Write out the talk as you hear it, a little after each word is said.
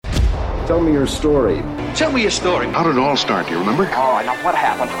Tell me your story. Tell me your story. How did it all start? Do you remember? Oh, now what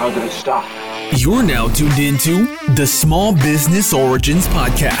happened? How did it stop? You're now tuned into the Small Business Origins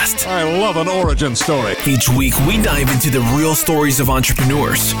Podcast. I love an origin story. Each week, we dive into the real stories of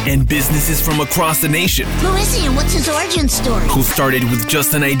entrepreneurs and businesses from across the nation. Who is he and what's his origin story? Who started with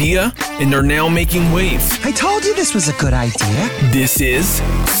just an idea and are now making waves. I told you this was a good idea. This is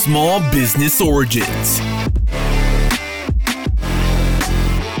Small Business Origins.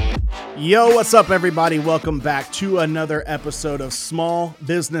 Yo, what's up, everybody? Welcome back to another episode of Small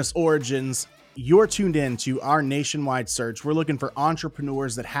Business Origins. You're tuned in to our nationwide search. We're looking for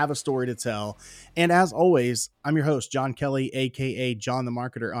entrepreneurs that have a story to tell. And as always, I'm your host, John Kelly, aka John the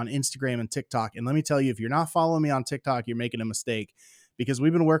Marketer, on Instagram and TikTok. And let me tell you, if you're not following me on TikTok, you're making a mistake, because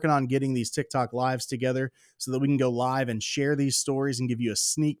we've been working on getting these TikTok lives together so that we can go live and share these stories and give you a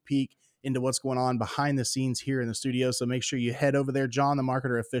sneak peek into what's going on behind the scenes here in the studio. So make sure you head over there, John the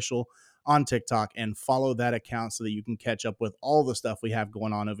Marketer Official, on TikTok, and follow that account so that you can catch up with all the stuff we have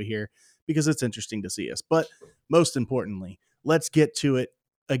going on over here, because it's interesting to see us. But most importantly, let's get to it.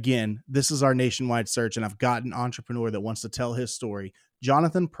 Again, this is our nationwide search, and I've got an entrepreneur that wants to tell his story.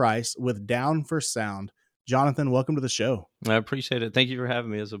 Johnathan Price with Down4Sound. Johnathan, welcome to the show. I appreciate it. Thank you for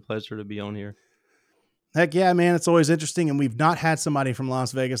having me. It's a pleasure to be on here. Heck yeah, man. It's always interesting. And we've not had somebody from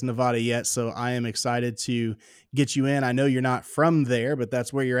Las Vegas, Nevada yet. So I am excited to get you in. I know you're not from there, but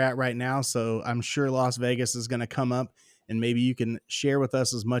that's where you're at right now. So I'm sure Las Vegas is going to come up, and maybe you can share with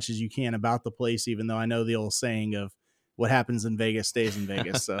us as much as you can about the place, even though I know the old saying of what happens in Vegas stays in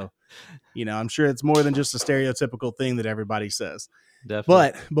Vegas. So, I'm sure it's more than just a stereotypical thing that everybody says.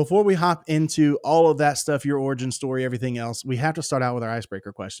 Definitely. But before we hop into all of that stuff, your origin story, everything else, we have to start out with our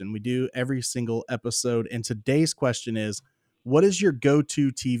icebreaker question. We do every single episode. And today's question is, what is your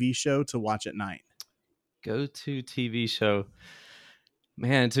go-to TV show to watch at night? Go-to TV show.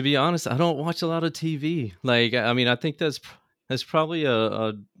 Man, to be honest, I don't watch a lot of TV. I think that's probably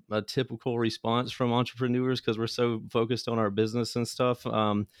a typical response from entrepreneurs, because we're so focused on our business and stuff.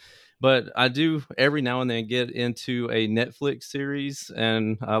 But I do every now and then get into a Netflix series,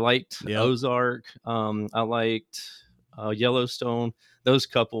 and I liked Ozark. I liked Yellowstone. Those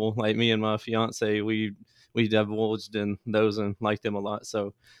couple, like me and my fiance, we divulged in those and liked them a lot.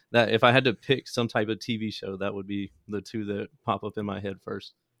 So that if I had to pick some type of TV show, that would be the two that pop up in my head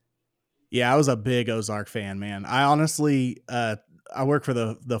first. Yeah, I was a big Ozark fan, man. I honestly, I work for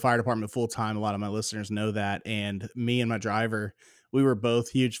the fire department full time. A lot of my listeners know that, and me and my driver, we were both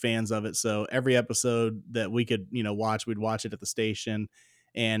huge fans of it. So every episode that we could, watch, we'd watch it at the station.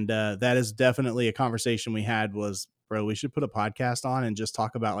 And that is definitely a conversation we had was, bro, we should put a podcast on and just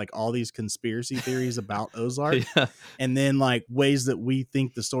talk about like all these conspiracy theories about Ozark. Yeah. And then like ways that we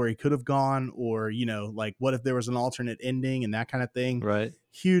think the story could have gone, or, like what if there was an alternate ending and that kind of thing. Right.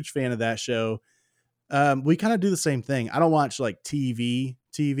 Huge fan of that show. We kind of do the same thing. I don't watch like TV,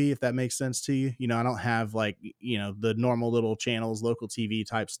 if that makes sense to you. I don't have like, the normal little channels, local TV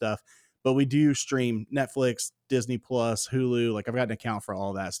type stuff, but we do stream Netflix, Disney Plus, Hulu. Like I've got an account for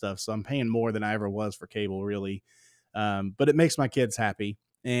all that stuff. So I'm paying more than I ever was for cable, really. But it makes my kids happy.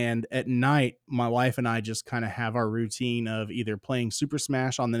 And at night, my wife and I just kind of have our routine of either playing Super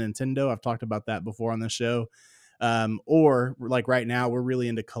Smash on the Nintendo. I've talked about that before on the show. Or like right now we're really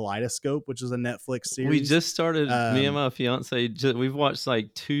into Kaleidoscope, which is a Netflix series. We just started, me and my fiance, we've watched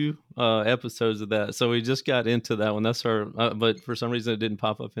like 2 episodes of that. So we just got into that one. That's our, but for some reason it didn't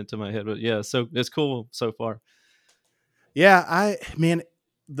pop up into my head, but yeah, so it's cool so far. Yeah. And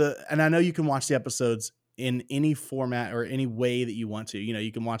I know you can watch the episodes in any format or any way that you want to.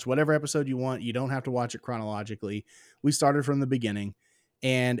 You can watch whatever episode you want. You don't have to watch it chronologically. We started from the beginning.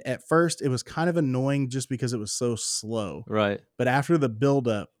 And at first it was kind of annoying just because it was so slow. Right. But after the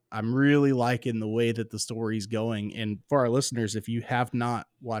buildup, I'm really liking the way that the story's going. And for our listeners, if you have not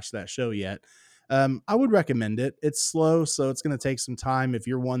watched that show yet, I would recommend it. It's slow, so it's going to take some time. If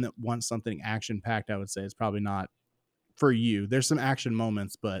you're one that wants something action packed, I would say it's probably not for you. There's some action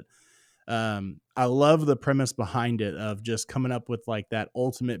moments, but I love the premise behind it of just coming up with like that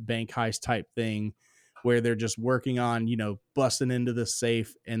ultimate bank heist type thing, where they're just working on, busting into the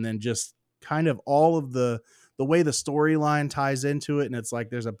safe, and then just kind of all of the way the storyline ties into it. And it's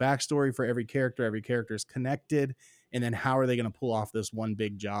like, there's a backstory for every character. Every character is connected. And then how are they going to pull off this one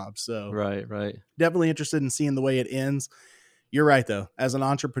big job? So right. Definitely interested in seeing the way it ends. You're right though. As an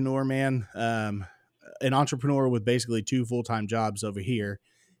entrepreneur, man, an entrepreneur with basically 2 full-time jobs over here,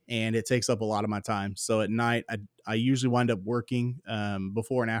 and it takes up a lot of my time. So at night, I usually wind up working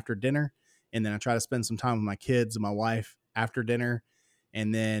before and after dinner. And then I try to spend some time with my kids and my wife after dinner.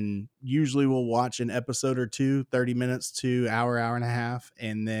 And then usually we'll watch an episode or two, 30 minutes to hour and a half.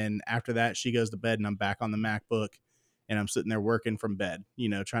 And then after that, she goes to bed and I'm back on the MacBook and I'm sitting there working from bed,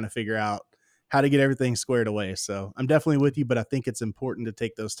 trying to figure out how to get everything squared away. So I'm definitely with you, but I think it's important to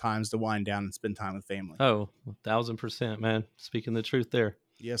take those times to wind down and spend time with family. Oh, 1000%, man. Speaking the truth there.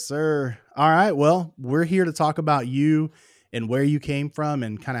 Yes, sir. All right. Well, we're here to talk about you and where you came from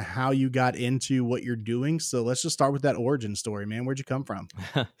and kind of how you got into what you're doing. So let's just start with that origin story, man. Where'd you come from?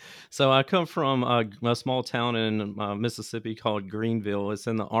 So I come from a small town in Mississippi called Greenville. It's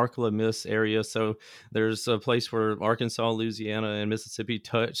in the Ark-La-Miss area. So there's a place where Arkansas, Louisiana, and Mississippi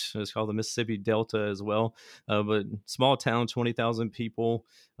touch. It's called the Mississippi Delta as well. But small town, 20,000 people,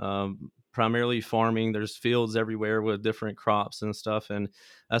 primarily farming. There's fields everywhere with different crops and stuff. And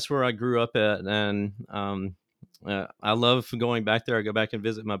that's where I grew up at. And I love going back there. I go back and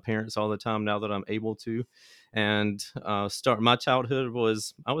visit my parents all the time now that I'm able to. And my childhood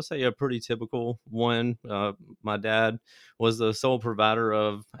was, I would say, a pretty typical one. My dad was the sole provider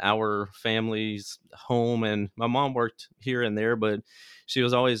of our family's home, and my mom worked here and there, but she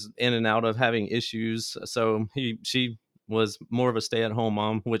was always in and out of having issues. So she was more of a stay-at-home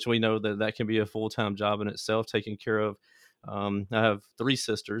mom, which we know that can be a full-time job in itself, taking care of. I have 3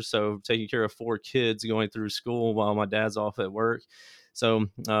 sisters, so taking care of 4 kids going through school while my dad's off at work. So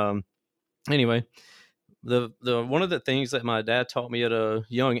anyway, the one of the things that my dad taught me at a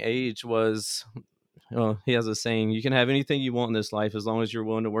young age was, he has a saying, you can have anything you want in this life as long as you're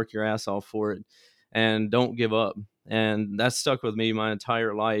willing to work your ass off for it and don't give up. And that stuck with me my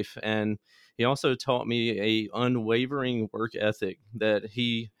entire life. And he also taught me a unwavering work ethic that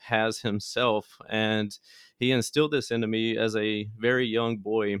he has himself. And he instilled this into me as a very young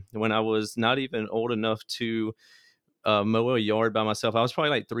boy when I was not even old enough to mow a yard by myself. I was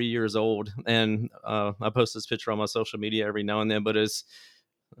probably like 3 years old. And I post this picture on my social media every now and then, but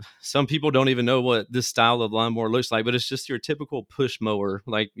some people don't even know what this style of lawnmower looks like, but it's just your typical push mower.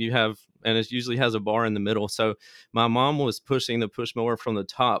 Like you have, and it usually has a bar in the middle. So my mom was pushing the push mower from the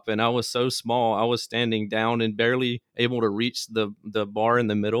top, and I was so small, I was standing down and barely able to reach the bar in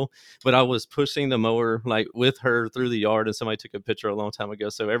the middle, but I was pushing the mower like with her through the yard. And somebody took a picture a long time ago.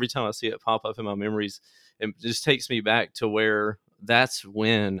 So every time I see it pop up in my memories, it just takes me back to where that's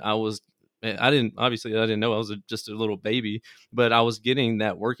when I didn't know I was just a little baby, but I was getting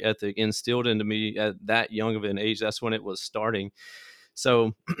that work ethic instilled into me at that young of an age. That's when it was starting.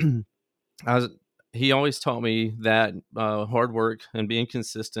 So he always taught me that hard work and being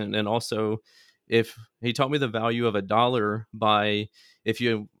consistent. And also if he taught me the value of $1 by, if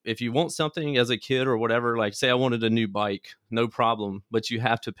you want something as a kid or whatever, like say I wanted a new bike, no problem, but you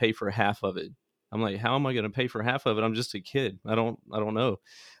have to pay for half of it. I'm like, how am I going to pay for half of it? I'm just a kid. I don't know.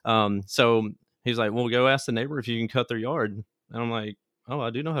 So he's like, well, go ask the neighbor if you can cut their yard. And I'm like, oh, I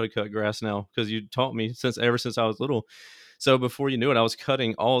do know how to cut grass now because you taught me ever since I was little. So before you knew it, I was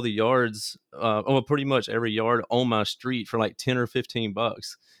cutting all the yards, pretty much every yard on my street for like 10 or 15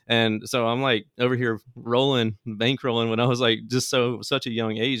 bucks. And so I'm like over here bankrolling when I was like just such a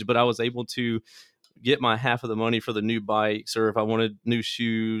young age, but I was able to get my half of the money for the new bikes, or if I wanted new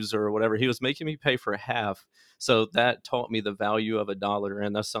shoes or whatever, he was making me pay for half. So that taught me the value of $1.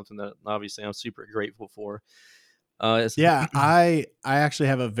 And that's something that obviously I'm super grateful for. Yeah, I actually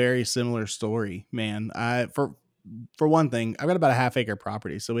have a very similar story, man. For one thing, I've got about a half-acre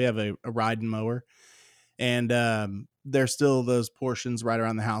property. So we have a riding mower, and there's still those portions right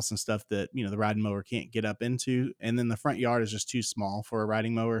around the house and stuff that, the riding mower can't get up into. And then the front yard is just too small for a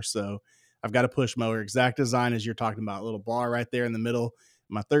riding mower. So I've got a push mower, exact design as you're talking about, a little bar right there in the middle.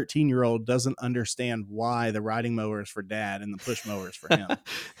 My 13-year-old doesn't understand why the riding mower is for dad and the push mower is for him.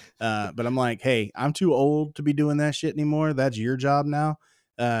 But I'm like, hey, I'm too old to be doing that shit anymore. That's your job now.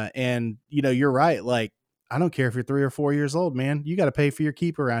 And you're right. Like, I don't care if you're 3 or 4 years old, man, you got to pay for your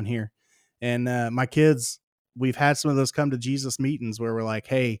keep around here. And my kids, we've had some of those come to Jesus meetings where we're like,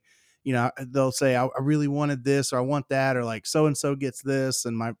 hey, they'll say, I really wanted this, or I want that, or like so-and-so gets this,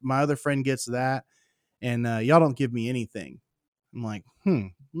 and my other friend gets that. And y'all don't give me anything. I'm like,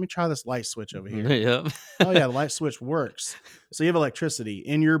 let me try this light switch over here. Yep. Oh yeah, the light switch works. So you have electricity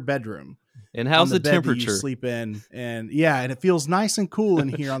in your bedroom. And how's the bed temperature? That you sleep in, and and it feels nice and cool in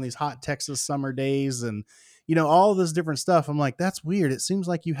here on these hot Texas summer days, and all this different stuff. I'm like, that's weird. It seems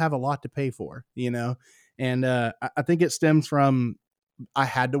like you have a lot to pay for, and I think it stems from I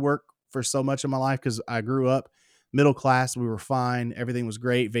had to work for so much of my life because I grew up middle class. We were fine. Everything was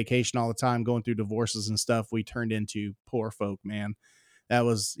great. Vacation all the time, going through divorces and stuff. We turned into poor folk, man. That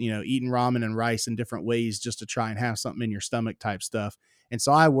was, eating ramen and rice in different ways just to try and have something in your stomach type stuff. And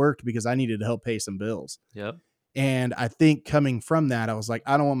so I worked because I needed to help pay some bills. Yep. And I think coming from that, I was like,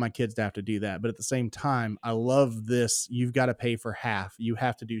 I don't want my kids to have to do that. But at the same time, I love this. You've got to pay for half. You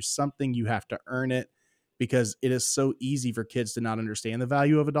have to do something. You have to earn it, because it is so easy for kids to not understand the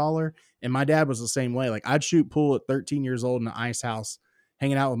value of a dollar. And my dad was the same way. Like, I'd shoot pool at 13 years old in an ice house,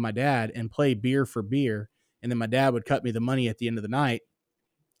 hanging out with my dad, and play beer for beer. And then my dad would cut me the money at the end of the night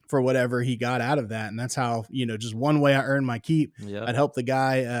for whatever he got out of that. And that's how, just one way I earned my keep. Yeah. I'd help the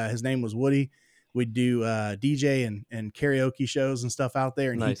guy. His name was Woody. We'd do DJ and karaoke shows and stuff out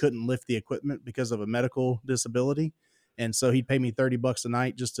there. And he Nice. couldn't lift the equipment because of a medical disability. And so he'd pay me $30 a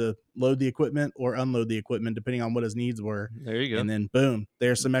night just to load the equipment or unload the equipment, depending on what his needs were. There you go. And then boom,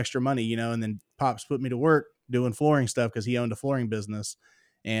 there's some extra money, and then Pops put me to work doing flooring stuff because he owned a flooring business.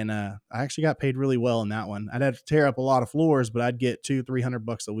 And I actually got paid really well in that one. I'd have to tear up a lot of floors, but I'd get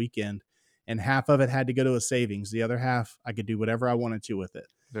 $200-300 a weekend. And half of it had to go to a savings. The other half, I could do whatever I wanted to with it.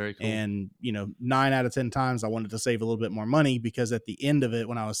 Very cool. And, 9 out of 10 times I wanted to save a little bit more money, because at the end of it,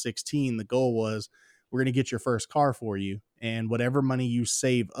 when I was 16, the goal was, we're going to get your first car for you. And whatever money you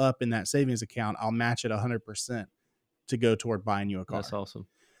save up in that savings account, I'll match it 100% to go toward buying you a car. That's awesome.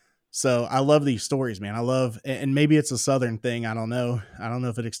 So I love these stories, man. I love, and maybe it's a Southern thing. I don't know. I don't know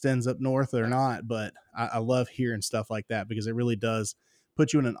if it extends up north or not, but I love hearing stuff like that, because it really does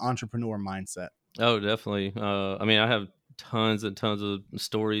put you in an entrepreneur mindset. Oh, definitely. I mean, I have tons and tons of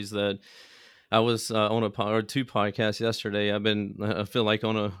stories that I was on or 2 podcasts yesterday. I feel like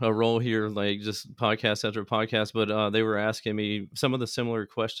on a roll here, like just podcast after podcast, but they were asking me some of the similar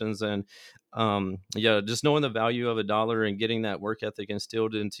questions. And just knowing the value of a dollar and getting that work ethic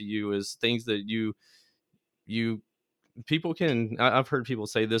instilled into you is things that you people can, I've heard people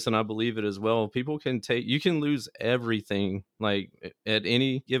say this and I believe it as well. You can lose everything like at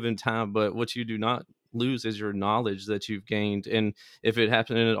any given time, but what you do not lose is your knowledge that you've gained. And if it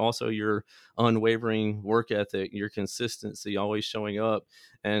happened, and also your unwavering work ethic, your consistency, always showing up,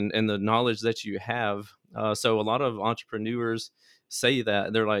 and the knowledge that you have. So a lot of entrepreneurs say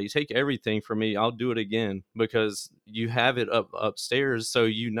that they're like, take everything from me, I'll do it again, because you have it upstairs. So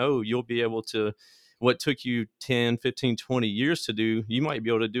you'll be able to, what took you 10, 15, 20 years to do, you might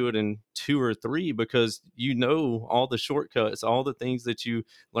be able to do it in 2 or 3, because all the shortcuts, all the things that you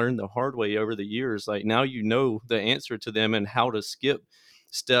learned the hard way over the years. Like now the answer to them and how to skip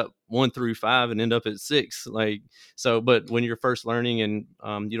step 1 through 5 and end up at 6. Like, so, but when you're first learning and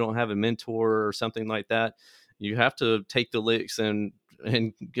you don't have a mentor or something like that, you have to take the licks and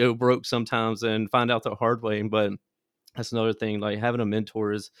go broke sometimes and find out the hard way. But that's another thing, like having a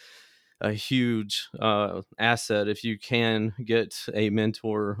mentor is a huge asset. If you can get a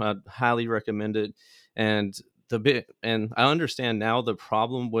mentor, I'd highly recommend it. And I understand now the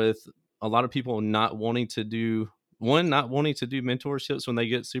problem with a lot of people not wanting to do mentorships when they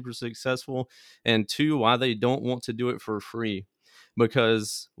get super successful, and 2, why they don't want to do it for free.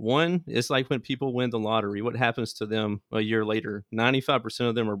 Because 1, it's like when people win the lottery, what happens to them a year later? 95%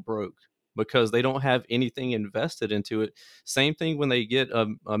 of them are broke, because they don't have anything invested into it. Same thing when they get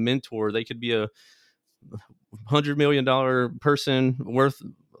a mentor. They could be a $100 million person worth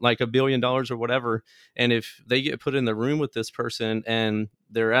like $1 billion or whatever. And if they get put in the room with this person and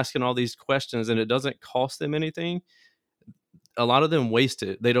they're asking all these questions and it doesn't cost them anything, a lot of them waste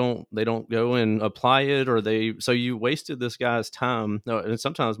it. They don't go and apply it, so you wasted this guy's time, and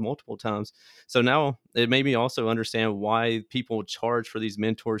sometimes multiple times. So now it made me also understand why people charge for these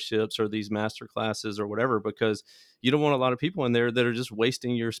mentorships or these master classes or whatever, because you don't want a lot of people in there that are just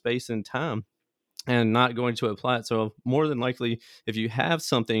wasting your space and time and not going to apply it. So more than likely, if you have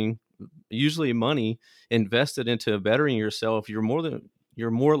something, usually money, invested into bettering yourself, you're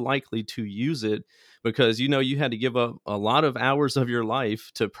more likely to use it, because you had to give up a lot of hours of your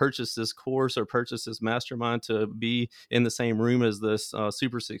life to purchase this course or purchase this mastermind to be in the same room as this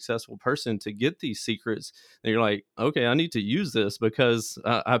super successful person to get these secrets. And you're like, okay, I need to use this because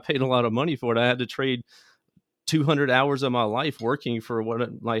I paid a lot of money for it. I had to trade 200 hours of my life working for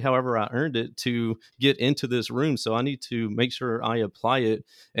however I earned it to get into this room. So I need to make sure I apply it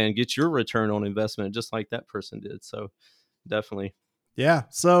and get your return on investment, just like that person did. So definitely. Yeah.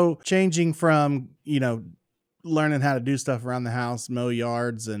 So changing from, learning how to do stuff around the house, mow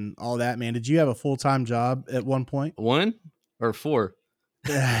yards and all that, man, did you have a full-time job at one point? 1 or 4?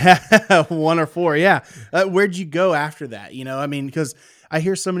 1 or 4. Yeah. Where'd you go after that? Because I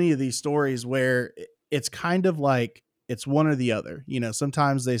hear so many of these stories where it's kind of like it's one or the other.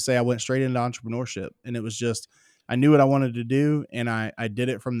 Sometimes they say I went straight into entrepreneurship and it was just, I knew what I wanted to do and I did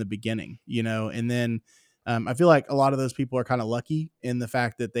it from the beginning, and then I feel like a lot of those people are kind of lucky in the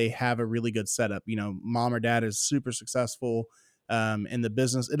fact that they have a really good setup. Mom or dad is super successful. in the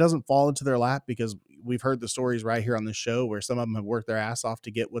business. It doesn't fall into their lap because we've heard the stories right here on the show where some of them have worked their ass off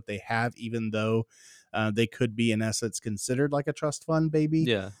to get what they have, even though they could be in essence considered like a trust fund baby.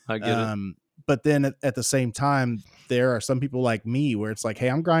 Yeah, I get it. But then at the same time, there are some people like me where it's like, hey,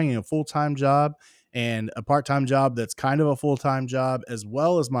 I'm grinding a full-time job and a part-time job that's kind of a full-time job, as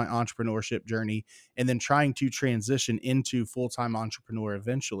well as my entrepreneurship journey, and then trying to transition into full-time entrepreneur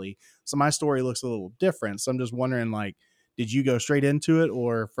eventually. So my story looks a little different. So I'm just wondering, like, did you go straight into it,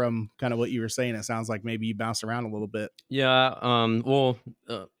 or from kind of what you were saying, it sounds like maybe you bounced around a little bit? Yeah. Well,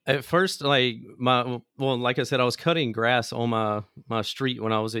 at first, like like I said, I was cutting grass on my street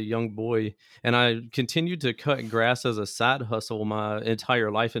when I was a young boy, and I continued to cut grass as a side hustle my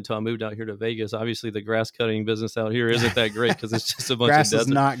entire life until I moved out here to Vegas. Obviously, the grass cutting business out here isn't that great because it's just a bunch Grass of is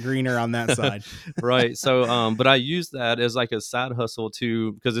desert. not greener on that side. Right. So, but I use that as like a side hustle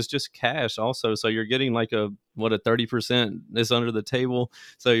too, because it's just cash also. So you're getting like a 30% is under the table.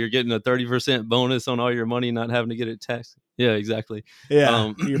 So you're getting a 30% bonus on all your money, not having to get it taxed. Yeah, exactly.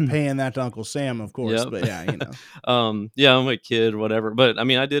 Yeah. You're paying that to Uncle Sam, of course, Yep. but yeah, you know. Yeah, I'm a kid, whatever. But I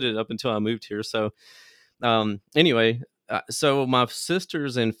mean, I did it up until I moved here. So, anyway, so my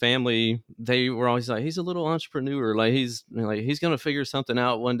sisters and family, they were always like, he's a little entrepreneur, like he's gonna figure something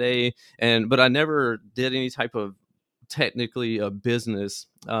out one day. But I never did any type of technically a business.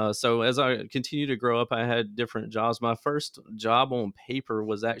 So as I continued to grow up, I had different jobs. My first job on paper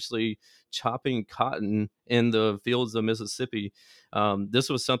was actually chopping cotton in the fields of Mississippi. This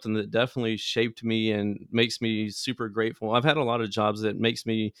was something that definitely shaped me and makes me super grateful. I've had a lot of jobs that makes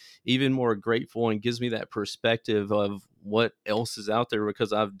me even more grateful and gives me that perspective of what else is out there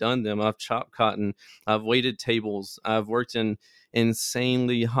because I've done them. I've chopped cotton, I've waited tables, I've worked in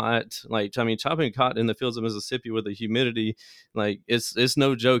insanely hot, like, I mean, chopping cotton in the fields of Mississippi with the humidity, like it's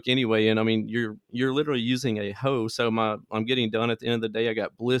no joke anyway. And I mean, you're literally using a hoe. So I'm getting done at the end of the day. I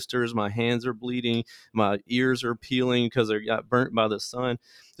got blisters, my hands are bleeding, my ears are peeling because they got burnt by the sun,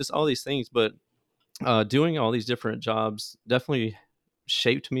 just all these things. But doing all these different jobs definitely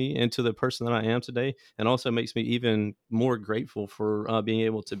shaped me into the person that I am today, and also makes me even more grateful for being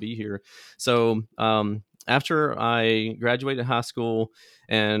able to be here. So after I graduated high school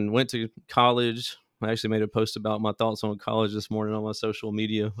and went to college, I actually made a post about my thoughts on college this morning on my social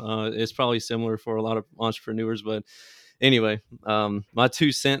media. It's probably similar for a lot of entrepreneurs, but anyway, my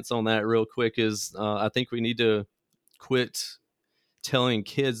 2 cents on that real quick is I think we need to quit telling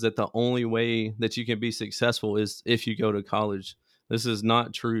kids that the only way that you can be successful is if you go to college. This is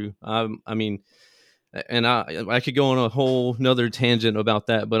not true. I mean, and I could go on a whole nother tangent about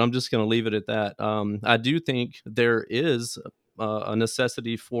that, but I'm just going to leave it at that. I do think there is a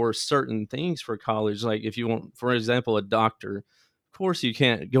necessity for certain things for college. Like if you want, for example, a doctor, of course you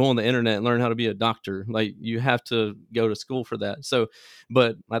can't go on the internet and learn how to be a doctor. Like you have to go to school for that. So,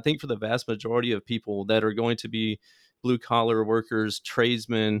 but I think for the vast majority of people that are going to be blue collar workers,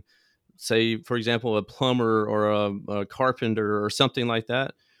 tradesmen, say, for example, a plumber or a carpenter or something like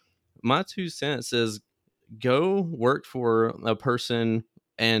that, my 2 cents is go work for a person.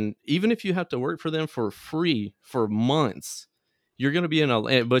 And even if you have to work for them for free for months, you're going to be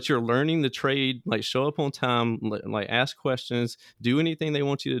but you're learning the trade, like show up on time, like ask questions, do anything they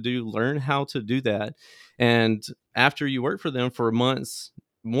want you to do, learn how to do that. And after you work for them for months,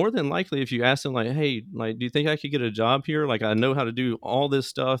 more than likely, if you ask them like, hey, like, do you think I could get a job here? Like, I know how to do all this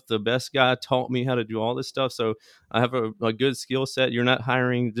stuff. The best guy taught me how to do all this stuff. So I have a good skill set. You're not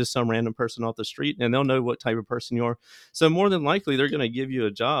hiring just some random person off the street, and they'll know what type of person you are. So more than likely, they're going to give you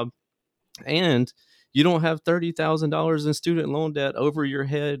a job, and you don't have $30,000 in student loan debt over your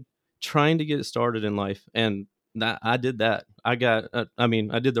head trying to get started in life. And that I did that. I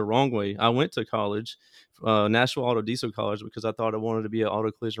did the wrong way. I went to college, Nashville Auto Diesel College, because I thought I wanted to be an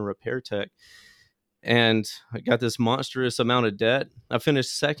auto collision repair tech. And I got this monstrous amount of debt. I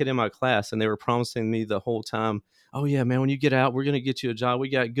finished second in my class, and they were promising me the whole time, oh yeah, man, when you get out, we're going to get you a job. We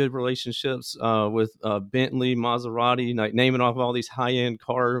got good relationships with Bentley, Maserati, like naming off all these high-end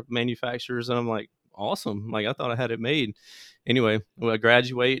car manufacturers. And I'm like, awesome. Like I thought I had it made. Anyway, I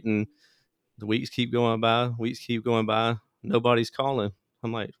graduate and the weeks keep going by. Nobody's calling.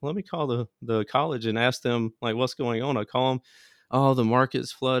 I'm like, let me call the college and ask them like what's going on. I call them, oh, the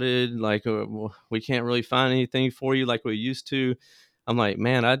market's flooded. Like we can't really find anything for you like we used to. I'm like,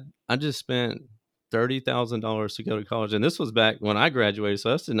 man, I just spent $30,000 to go to college, and this was back when I graduated. So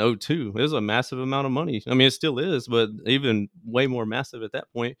that's in '02. It was a massive amount of money. I mean, it still is, but even way more massive at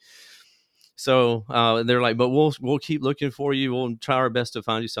that point. So they're like, but we'll keep looking for you. We'll try our best to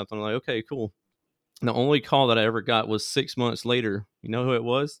find you something. I'm like, okay, cool. And the only call that I ever got was 6 months later. You know who it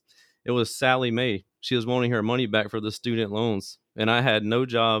was? It was Sally Mae. She was wanting her money back for the student loans, and I had no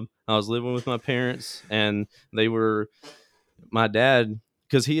job. I was living with my parents, and they were my dad,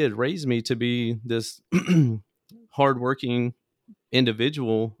 because he had raised me to be this hardworking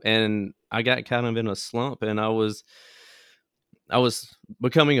individual, and I got kind of in a slump, and I was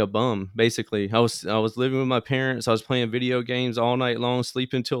becoming a bum. Basically, I was living with my parents. I was playing video games all night long,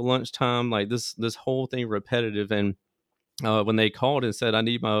 sleeping till lunchtime, like this whole thing repetitive. And when they called and said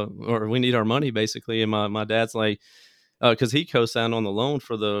we need our money, basically, and my dad's like, because he co-signed on the loan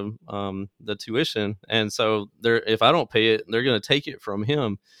for the tuition, and so if I don't pay it, they're going to take it from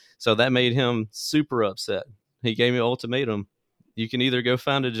him. So that made him super upset. He gave me an ultimatum: you can either go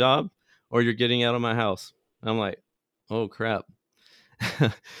find a job or you're getting out of my house. I'm like, oh crap.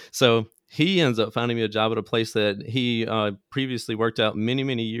 So he ends up finding me a job at a place that he previously worked out many,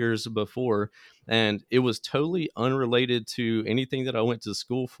 many years before. And it was totally unrelated to anything that I went to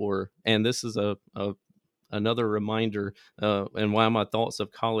school for. And this is another reminder and why my thoughts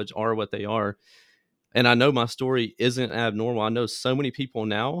of college are what they are. And I know my story isn't abnormal. I know so many people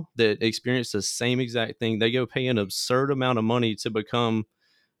now that experience the same exact thing. They go pay an absurd amount of money to become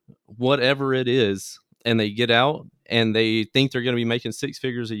whatever it is, and they get out and they think they're going to be making six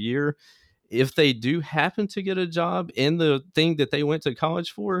figures a year. If they do happen to get a job in the thing that they went to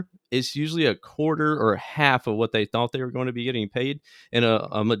college for, it's usually a quarter or half of what they thought they were going to be getting paid. And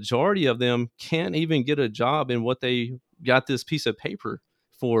a majority of them can't even get a job in what they got this piece of paper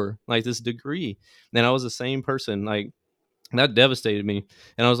for, like this degree. And I was the same person. Like, that devastated me.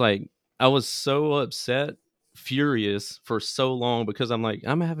 And I was so upset, furious for so long, because I'm like,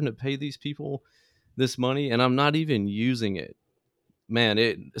 I'm having to pay these people this money and I'm not even using it.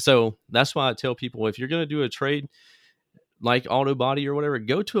 Man, so that's why I tell people, if you're going to do a trade like auto body or whatever,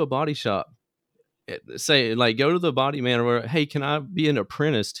 go to a body shop. Say, like, go to the body man, or, hey, can I be an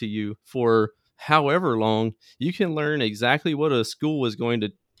apprentice to you for however long? You can learn exactly what a school is going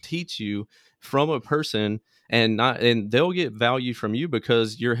to teach you from a person, and they'll get value from you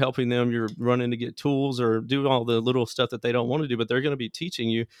because you're helping them. You're running to get tools or do all the little stuff that they don't want to do, but they're going to be teaching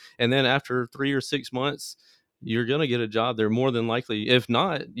you. And then after 3 or 6 months, you're going to get a job there more than likely. If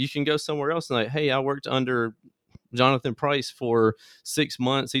not, you can go somewhere else and, like, hey, I worked under Johnathan Price for 6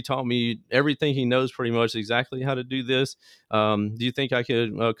 months. He taught me everything he knows, pretty much exactly how to do this. Do you think I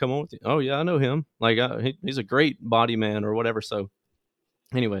could come on with you? Oh yeah, I know him. Like, he's a great body man or whatever. So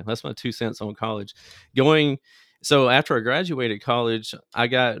anyway, that's my 2 cents on college. So after I graduated college, I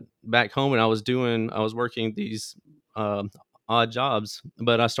got back home and I was working these odd jobs,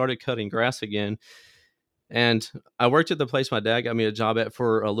 but I started cutting grass again. And I worked at the place my dad got me a job at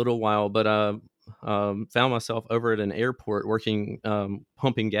for a little while, but found myself over at an airport working,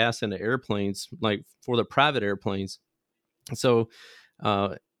 pumping gas into airplanes, like for the private airplanes. So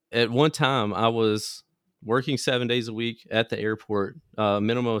at one time, I was working 7 days a week at the airport,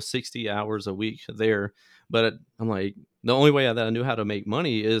 minimum of 60 hours a week there. But I'm like, the only way that I knew how to make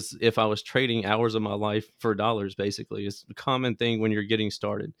money is if I was trading hours of my life for dollars, basically. It's a common thing when you're getting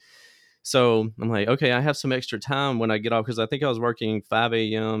started. So I'm like, okay, I have some extra time when I get off, because I think I was working 5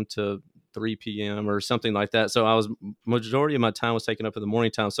 a.m. to 3 p.m. or something like that. So majority of my time was taken up in the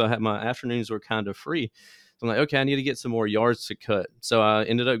morning time. So my afternoons were kind of free. So I'm like, okay, I need to get some more yards to cut. So I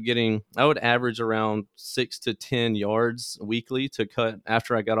ended up I would average around 6 to 10 yards weekly to cut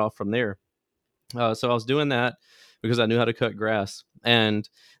after I got off from there. So I was doing that because I knew how to cut grass. And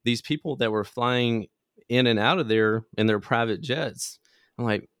these people that were flying in and out of there in their private jets, I'm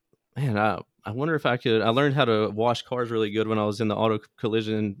like, man, I wonder if I could. I learned how to wash cars really good when I was in the auto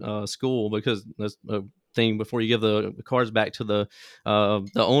collision school, because that's a thing. Before you give the cars back to the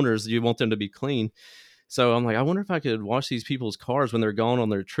owners, you want them to be clean. So I'm like, I wonder if I could wash these people's cars when they're gone on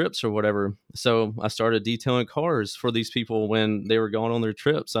their trips or whatever. So I started detailing cars for these people when they were gone on their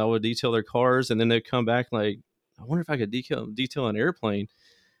trips. I would detail their cars, and then they'd come back like, I wonder if I could detail an airplane.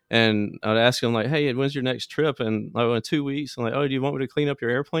 And I'd ask them, like, hey, when's your next trip? And like, in 2 weeks. I'm like, oh, do you want me to clean up your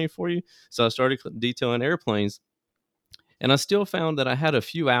airplane for you? So I started detailing airplanes. And I still found that I had a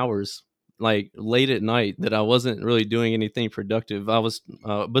few hours, like late at night, that I wasn't really doing anything productive. I was,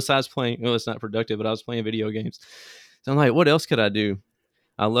 besides playing, well, it's not productive, but I was playing video games. So I'm like, what else could I do?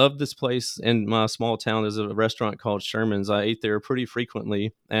 I love this place in my small town. There's a restaurant called Sherman's. I ate there pretty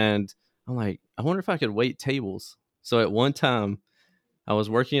frequently. And I'm like, I wonder if I could wait tables. So at one time, I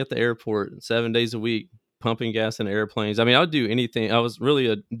was working at the airport 7 days a week, pumping gas in airplanes. I mean, I would do anything. I was really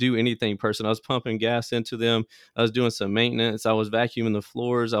a do anything person. I was pumping gas into them. I was doing some maintenance. I was vacuuming the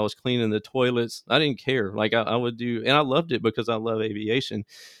floors. I was cleaning the toilets. I didn't care. Like, I would do, and I loved it because I love aviation.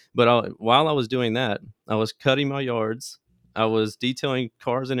 But while I was doing that, I was cutting my yards. I was detailing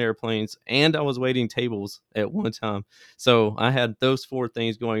cars and airplanes, and I was waiting tables at one time. So I had those 4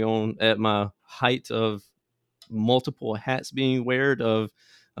 things going on at my height of multiple hats being weared of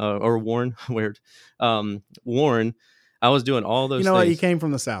or worn weird worn. I was doing all You those know what? You things. came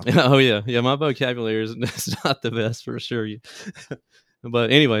from the South. Oh yeah, my vocabulary is it's not the best for sure.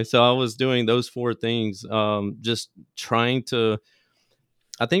 But anyway, so I was doing those 4 things, just trying to.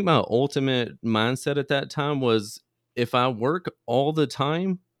 I think my ultimate mindset at that time was, if I work all the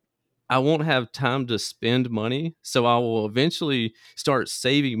time, I won't have time to spend money. So I will eventually start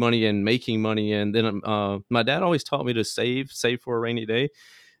saving money and making money. And then my dad always taught me to save for a rainy day.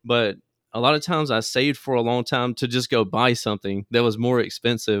 But a lot of times I saved for a long time to just go buy something that was more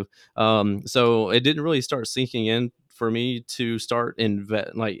expensive. So it didn't really start sinking in for me to start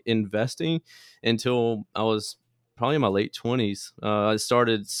investing until I was probably in my late 20s. I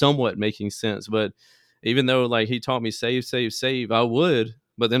started somewhat making sense, but even though like he taught me save, I would,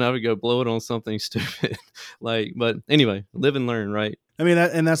 but then I would go blow it on something stupid. But anyway, live and learn, right? I mean,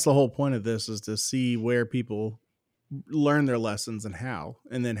 and that's the whole point of this, is to see where people learn their lessons and how,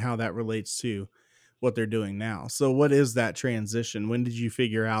 and then how that relates to what they're doing now. So what is that transition? When did you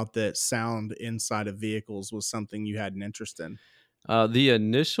figure out that sound inside of vehicles was something you had an interest in? The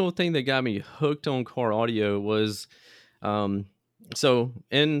initial thing that got me hooked on car audio was, um, so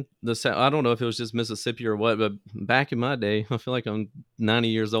in the I don't know if it was just Mississippi or what, but back in my day, I feel like I'm 90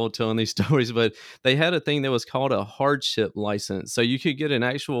 years old telling these stories, but they had a thing that was called a hardship license. So you could get an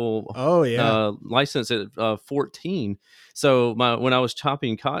actual Oh yeah. license at 14. So when I was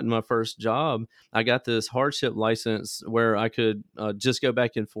chopping cotton, my first job, I got this hardship license where I could just go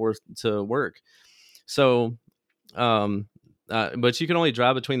back and forth to work. So um but you can only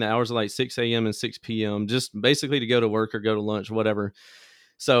drive between the hours of like 6 a.m. and 6 p.m. just basically to go to work or go to lunch, whatever.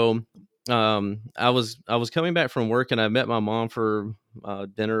 So I was coming back from work, and I met my mom for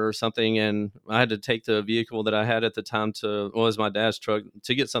dinner or something, and I had to take the vehicle that I had at the time it was my dad's truck,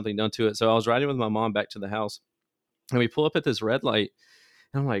 to get something done to it. So I was riding with my mom back to the house, and we pull up at this red light,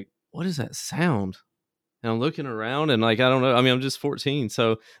 and I'm like, what is that sound? And I'm looking around, and like, I don't know. I mean, I'm just 14,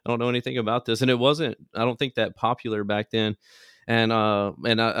 so I don't know anything about this. And it wasn't, I don't think, that popular back then. And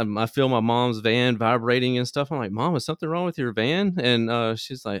I feel my mom's van vibrating and stuff. I'm like, Mom, is something wrong with your van? And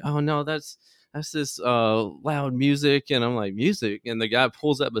she's like, oh no, that's this loud music. And I'm like, music? And the guy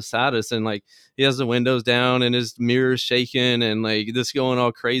pulls up beside us, and like, he has the windows down and his mirror's shaking, and like this going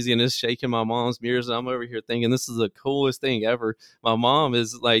all crazy, and it's shaking my mom's mirrors. And I'm over here thinking, this is the coolest thing ever. My mom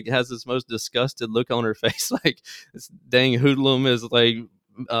is like, has this most disgusted look on her face, like this dang hoodlum is like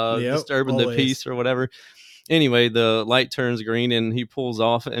Yep, disturbing always. the peace or whatever. Anyway, the light turns green, and he pulls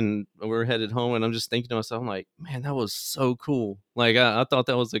off, and we're headed home. And I'm just thinking to myself, I'm like, man, that was so cool. Like, I thought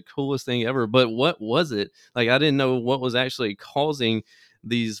that was the coolest thing ever. But what was it? Like, I didn't know what was actually causing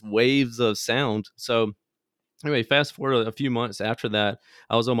these waves of sound. So anyway, fast forward a few months after that,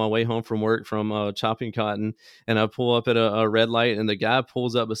 I was on my way home from work from chopping cotton, and I pull up at a red light, and the guy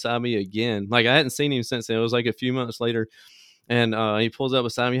pulls up beside me again. Like, I hadn't seen him since then. It was like a few months later. And he pulls up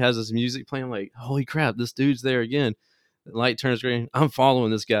beside me, has his music playing. I'm like, holy crap, this dude's there again. The light turns green. I'm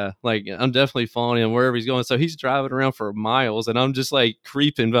following this guy. Like, I'm definitely following him wherever he's going. So he's driving around for miles, and I'm just like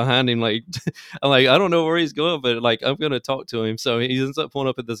creeping behind him. Like, I'm like, I don't know where he's going, but like, I'm going to talk to him. So he ends up pulling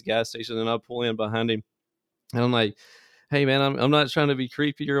up at this gas station, and I pull in behind him. And I'm like, hey man, I'm not trying to be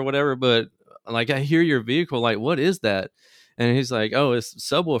creepy or whatever, but like, I hear your vehicle. Like, what is that? And he's like, oh, it's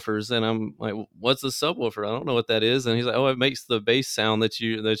subwoofers. And I'm like, what's a subwoofer? I don't know what that is. And he's like, oh, it makes the bass sound that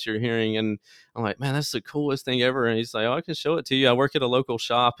you're hearing. And I'm like, man, that's the coolest thing ever. And he's like, oh, I can show it to you. I work at a local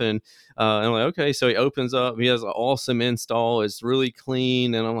shop. And I'm like, okay. So he opens up. He has an awesome install. It's really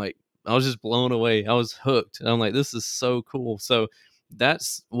clean. And I'm like, I was just blown away. I was hooked. And I'm like, this is so cool. So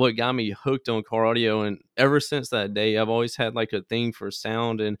that's what got me hooked on car audio. And ever since that day, I've always had like a thing for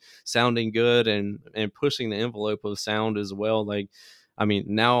sound and sounding good, and pushing the envelope of sound as well. Like, I mean,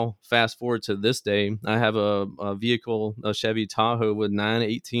 now fast forward to this day, I have a vehicle, a Chevy Tahoe with 9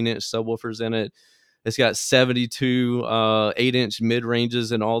 18-inch subwoofers in it. It's got 72 8-inch mid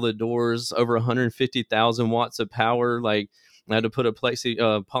ranges in all the doors, over 150,000 watts of power. Like, I had to put a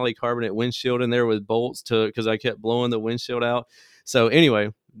polycarbonate windshield in there with bolts because I kept blowing the windshield out. So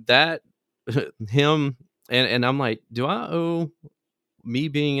anyway, that him and I'm like, do I owe me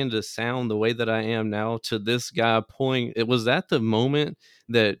being into sound the way that I am now to this guy pulling? It was at the moment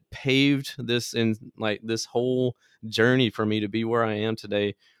that paved this in like this whole journey for me to be where I am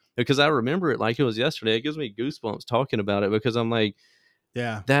today, because I remember it like it was yesterday. It gives me goosebumps talking about it, because I'm like,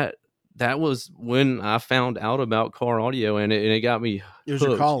 Yeah. that was when I found out about car audio, and it got me It was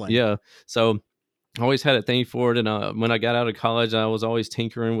your hooked. calling. Yeah. So I always had a thing for it. And when I got out of college, I was always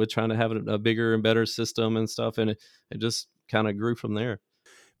tinkering with trying to have a bigger and better system and stuff. And it just kind of grew from there.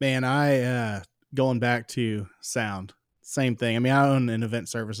 Man, I going back to sound, same thing. I mean, I own an event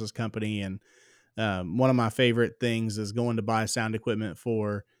services company, and one of my favorite things is going to buy sound equipment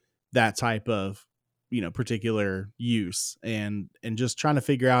for that type of, particular use, and just trying to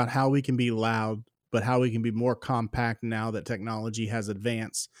figure out how we can be loud, but how we can be more compact now that technology has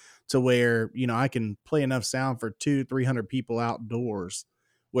advanced to where, I can play enough sound for 200-300 people outdoors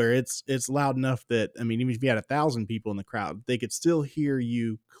where it's loud enough that, I mean, even if you had 1,000 people in the crowd, they could still hear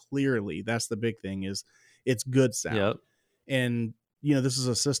you clearly. That's the big thing, is it's good sound. Yep. And, this is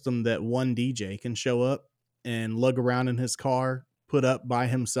a system that one DJ can show up and lug around in his car, put up by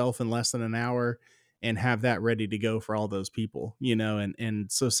himself in less than an hour, and have that ready to go for all those people,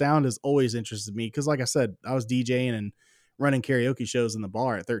 and so sound has always interested me. Cause like I said, I was DJing and running karaoke shows in the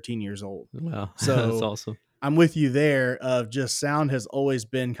bar at 13 years old. Wow. So That's awesome. I'm with you there, of just sound has always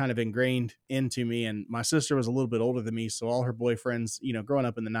been kind of ingrained into me. And my sister was a little bit older than me, so all her boyfriends, growing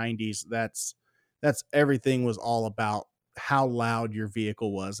up in the 90s, that's everything was all about how loud your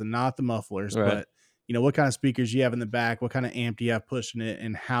vehicle was, and not the mufflers, Right. but what kind of speakers you have in the back, what kind of amp do you have pushing it,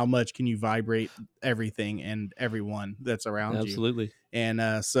 and how much can you vibrate everything and everyone that's around you. Absolutely.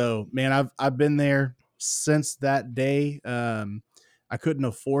 And so, man, I've been there since that day. I couldn't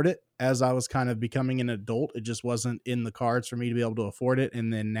afford it as I was kind of becoming an adult. It just wasn't in the cards for me to be able to afford it.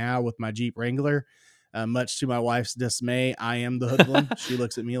 And then now with my Jeep Wrangler, much to my wife's dismay, I am the hoodlum. She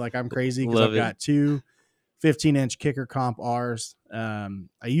looks at me like I'm crazy because I've got two 15-inch kicker comp R's. I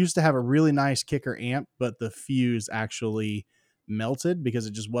used to have a really nice kicker amp, but the fuse actually melted because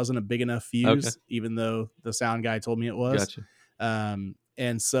it just wasn't a big enough fuse, even though the sound guy told me it was. Gotcha.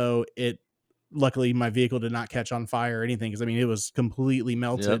 And so luckily my vehicle did not catch on fire or anything, because I mean, it was completely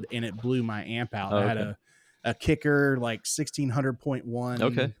melted. And it blew my amp out. I had a kicker like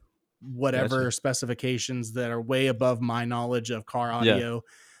 1600.1 whatever Gotcha. specifications that are way above my knowledge of car audio.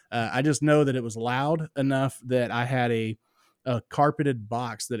 I just know that it was loud enough that I had a carpeted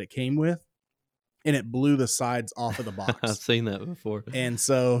box that it came with, and it blew the sides off of the box. I've seen that before. And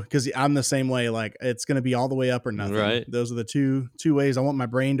so, because I'm the same way, like it's going to be all the way up or nothing. Right. Those are the two ways. I want my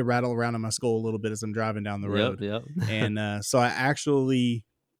brain to rattle around in my skull a little bit as I'm driving down the road. Yep. And so I actually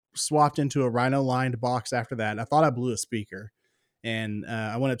swapped into a Rhino lined box after that. I thought I blew a speaker. And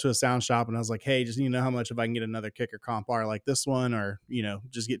I went up to a sound shop and I was like, hey, just how much if I can get another kicker comp R like this one, or,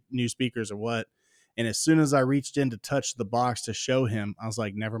 just get new speakers or what. And as soon as I reached in to touch the box to show him, I was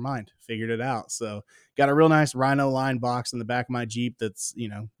like, never mind, figured it out. So got a real nice Rhino line box in the back of my Jeep that's,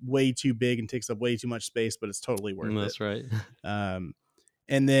 way too big and takes up way too much space, but it's totally worth it. That's right.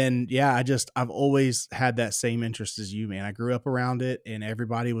 And then, I've always had that same interest as you, man. I grew up around it, and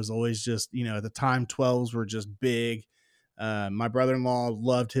everybody was always just, at the time 12s were just big. My brother-in-law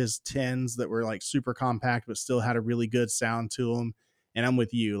loved his 10s that were like super compact, but still had a really good sound to them. And I'm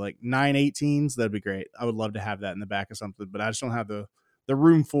with you, like 918s, that'd be great. I would love to have that in the back of something, but I just don't have the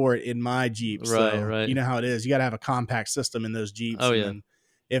room for it in my Jeep. Right. You know how it is. You got to have a compact system in those Jeeps. Oh, yeah. And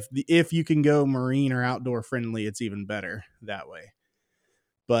if you can go marine or outdoor friendly, it's even better that way.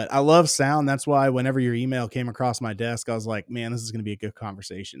 But I love sound. That's why whenever your email came across my desk, I was like, man, this is going to be a good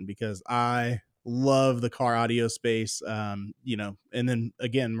conversation, because I love the car audio space. And then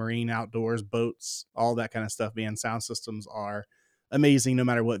again, marine, outdoors, boats, all that kind of stuff, man. Sound systems are amazing no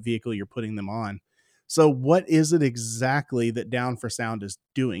matter what vehicle you're putting them on. So what is it exactly that Down4Sound is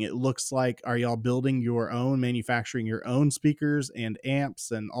doing? It looks like, are y'all building your own, manufacturing your own speakers and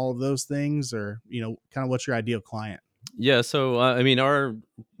amps and all of those things, or, kind of what's your ideal client? Yeah, so I mean, our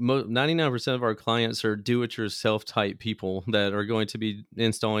 99% of our clients are do-it-yourself type people that are going to be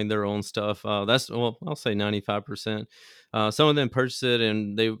installing their own stuff. I'll say 95%. Some of them purchase it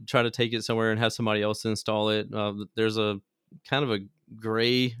and they try to take it somewhere and have somebody else install it. There's a kind of a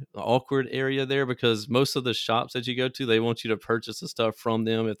gray, awkward area there, because most of the shops that you go to, they want you to purchase the stuff from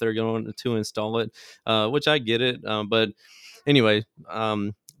them if they're going to install it, which I get it. But anyway,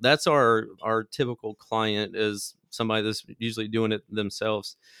 that's our typical client, is somebody that's usually doing it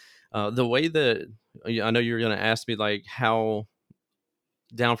themselves. The way that I know you're going to ask me, like, how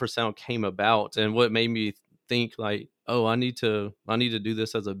Down4Sound came about and what made me think like, oh, I need to do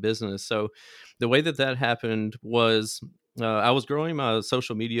this as a business. So the way that happened was, I was growing my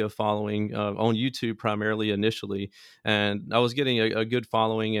social media following on YouTube primarily initially, and I was getting a good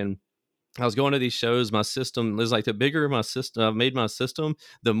following, and I was going to these shows. My system is like, the bigger my system, I've made my system,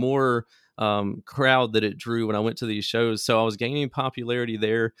 the more crowd that it drew when I went to these shows. So I was gaining popularity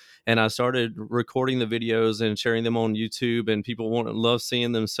there, and I started recording the videos and sharing them on YouTube, and people love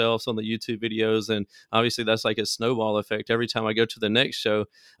seeing themselves on the YouTube videos. And obviously that's like a snowball effect. Every time I go to the next show,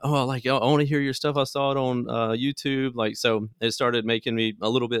 oh, I want to hear your stuff. I saw it on YouTube. Like, so it started making me a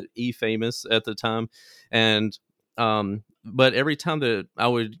little bit famous at the time. And but every time that I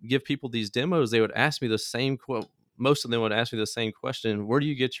would give people these demos, they would ask me the same quote. Most of them would ask me the same question: where do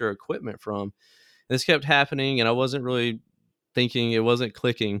you get your equipment from? And this kept happening, and I wasn't really thinking, it wasn't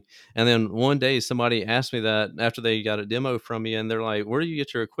clicking. And then one day somebody asked me that after they got a demo from me, and they're like, where do you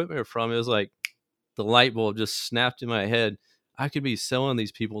get your equipment from? It was like the light bulb just snapped in my head. I could be selling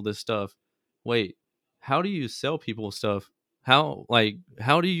these people this stuff. Wait, how do you sell people stuff? How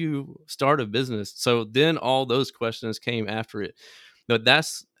do you start a business? So then all those questions came after it. But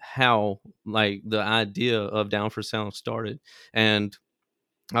that's how like the idea of Down4Sound started. And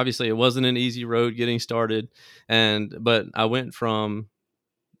obviously it wasn't an easy road getting started. But I went from,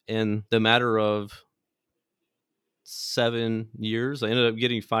 in the matter of 7 years, I ended up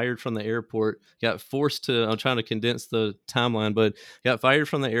getting fired from the airport, got forced to, I'm trying to condense the timeline, but got fired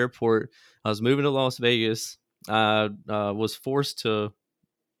from the airport. I was moving to Las Vegas. I was forced to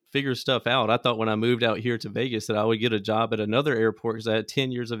figure stuff out. I thought when I moved out here to Vegas that I would get a job at another airport because I had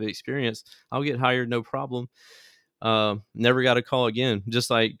 10 years of experience. I'll get hired, no problem. Never got a call again,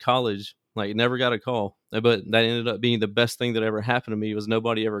 just like college, like never got a call. But that ended up being the best thing that ever happened to me, was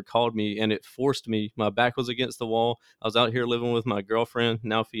nobody ever called me, and it forced me. My back was against the wall. I was out here living with my girlfriend,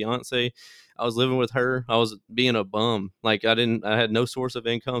 now fiance. I was living with her. I was being a bum. Like I had no source of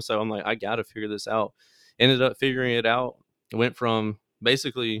income. So I'm like, I got to figure this out. Ended up figuring it out. Went from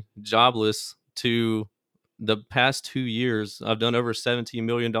basically jobless to, the past 2 years, I've done over $17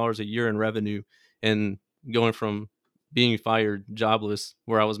 million a year in revenue, and going from being fired, jobless,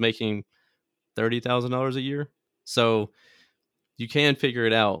 where I was making $30,000 a year. So you can figure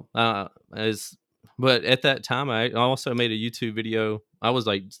it out. But at that time, I also made a YouTube video. I was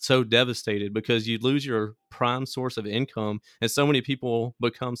like so devastated because you lose your prime source of income, and so many people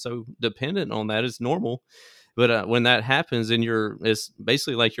become so dependent on that. It's normal. But when that happens, and it's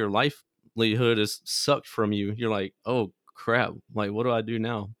basically like your livelihood is sucked from you. You're like, oh crap, like what do I do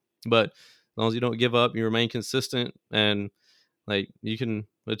now? But as long as you don't give up, you remain consistent, and like you can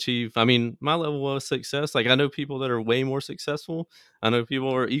achieve, I mean, my level of success. Like I know people that are way more successful. I know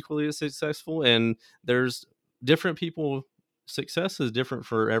people are equally as successful, and there's different people. Success is different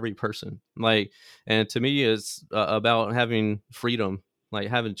for every person. Like, and to me, it's about having freedom, like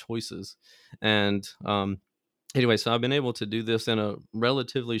having choices. And anyway, so I've been able to do this in a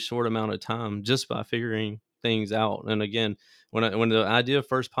relatively short amount of time just by figuring things out. And again, when the idea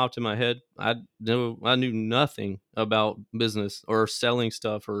first popped in my head, I knew nothing about business or selling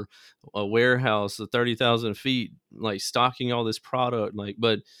stuff or a warehouse of 30,000 feet, like stocking all this product, like,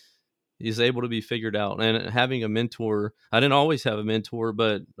 but is able to be figured out. And having a mentor, I didn't always have a mentor,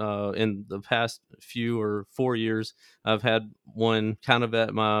 but in the past few or 4 years, I've had one kind of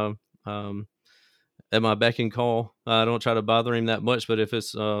at my beck and call. I don't try to bother him that much, but if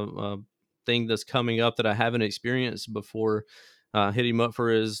it's a thing that's coming up that I haven't experienced before, hit him up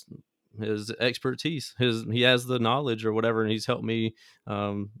for his expertise. He has the knowledge or whatever, and he's helped me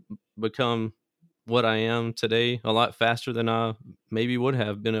become what I am today a lot faster than I maybe would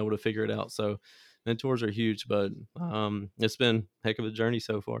have been able to figure it out. So mentors are huge, but it's been a heck of a journey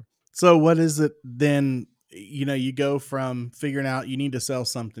so far. So what is it then? You go from figuring out you need to sell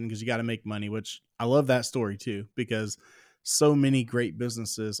something because you got to make money, which I love that story too, because so many great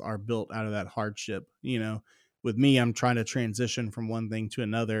businesses are built out of that hardship. With me, I'm trying to transition from one thing to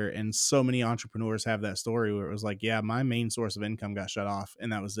another. And so many entrepreneurs have that story where it was like, yeah, my main source of income got shut off,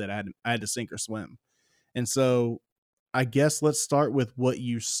 and that was it. I had to sink or swim. And so I guess let's start with what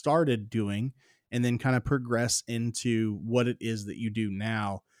you started doing and then kind of progress into what it is that you do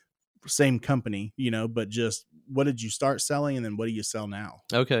now. Same company, but just what did you start selling, and then what do you sell now?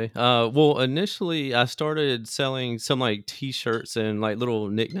 Okay. Well, initially I started selling some like t-shirts and like little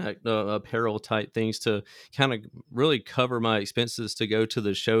knickknack apparel type things to kind of really cover my expenses to go to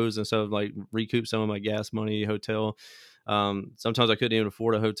the shows and stuff, like recoup some of my gas money, hotel. Sometimes I couldn't even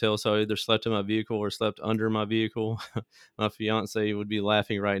afford a hotel, so I either slept in my vehicle or slept under my vehicle. My fiance would be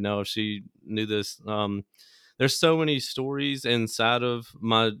laughing right now if she knew this. There's so many stories inside of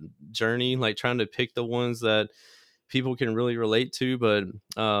my journey, like trying to pick the ones that people can really relate to. But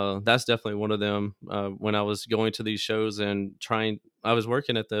that's definitely one of them. When I was going to these shows and I was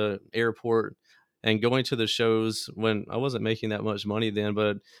working at the airport and going to the shows when I wasn't making that much money then,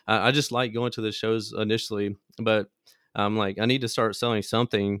 but I just like going to the shows initially. But I'm like, I need to start selling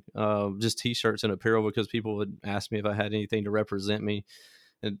something, just t-shirts and apparel, because people would ask me if I had anything to represent me.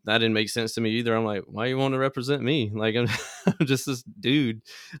 And that didn't make sense to me either. I'm like, why you want to represent me? Like, I'm, I'm just this dude.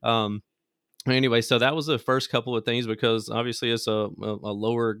 Um, anyway, so that was the first couple of things, because obviously it's a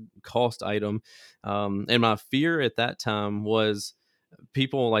lower cost item. And my fear at that time was,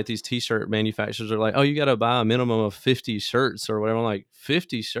 people like these t-shirt manufacturers are like, oh, you got to buy a minimum of 50 shirts or whatever. I'm like,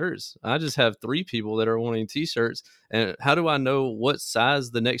 50 shirts? I just have 3 people that are wanting t-shirts. And how do I know what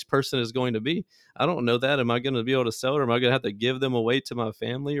size the next person is going to be? I don't know that. Am I going to be able to sell it, or am I going to have to give them away to my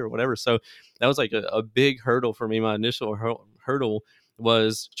family or whatever? So that was like a big hurdle for me. My initial hurdle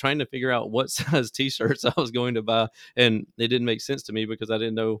was trying to figure out what size t-shirts I was going to buy. And it didn't make sense to me because I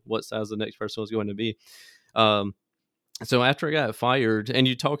didn't know what size the next person was going to be. So after I got fired, and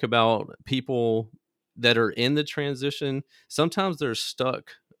you talk about people that are in the transition, sometimes they're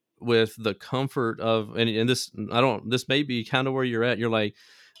stuck with the comfort of, and this, this may be kind of where you're at. You're like,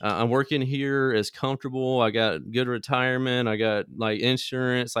 I'm working here, it's comfortable. I got good retirement. I got like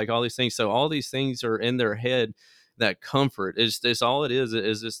insurance, like all these things. So all these things are in their head. That comfort is all it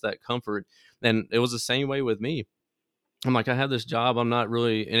is just that comfort. And it was the same way with me. I'm like, I have this job. I'm not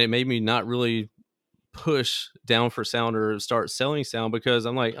really, and it made me not really push Down4Sound or start selling sound, because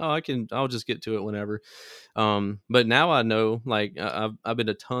I'm like, oh, I'll just get to it whenever. But now I know, like, I've been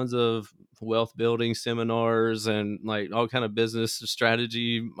to tons of wealth building seminars and like all kind of business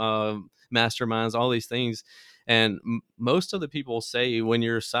strategy, masterminds, all these things. And most of the people say when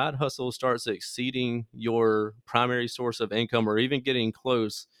your side hustle starts exceeding your primary source of income, or even getting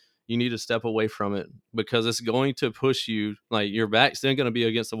close, you need to step away from it, because it's going to push you. Like, your back's then going to be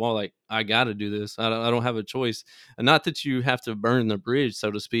against the wall. Like, I got to do this. I don't have a choice. And not that you have to burn the bridge,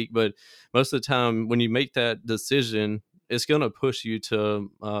 so to speak, but most of the time when you make that decision, it's going to push you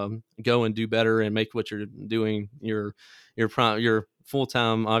to go and do better and make what you're doing your full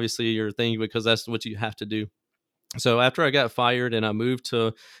time, obviously your thing, because that's what you have to do. So after I got fired and I moved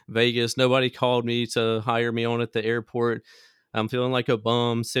to Vegas, nobody called me to hire me on at the airport. I'm feeling like a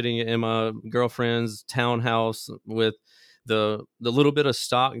bum sitting in my girlfriend's townhouse with the little bit of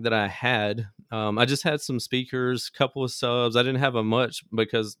stock that I had. I just had some speakers, couple of subs. I didn't have a much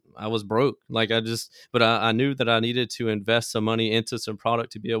because I was broke. Like, but I knew that I needed to invest some money into some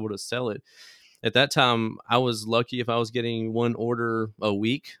product to be able to sell it. At that time, I was lucky if I was getting one order a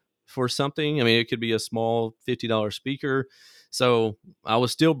week for something. I mean, it could be a small $50 speaker. So I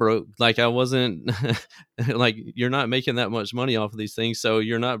was still broke. Like, I wasn't like, you're not making that much money off of these things. So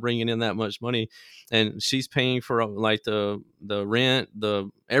you're not bringing in that much money, and she's paying for like the rent, the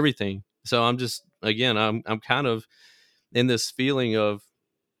everything. So I'm just, again, I'm kind of in this feeling of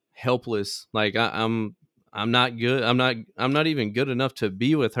helpless. Like, I'm not good. I'm not even good enough to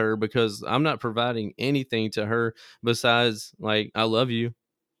be with her, because I'm not providing anything to her besides, like, I love you.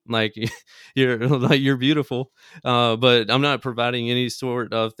 Like, you're beautiful. But I'm not providing any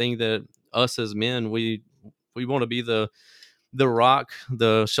sort of thing that us as men, we want to be the rock,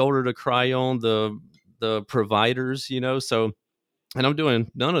 the shoulder to cry on, the providers, so, and I'm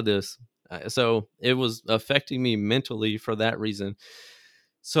doing none of this. So it was affecting me mentally for that reason.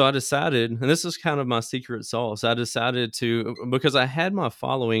 So I decided, and this is kind of my secret sauce, I decided to, because I had my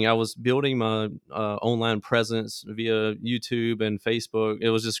following, I was building my online presence via YouTube and Facebook.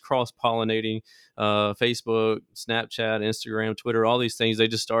 It was just cross-pollinating Facebook, Snapchat, Instagram, Twitter, all these things. They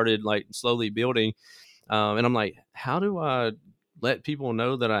just started like slowly building. And I'm like, how do I let people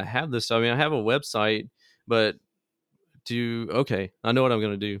know that I have this? I mean, I have a website, but okay, I know what I'm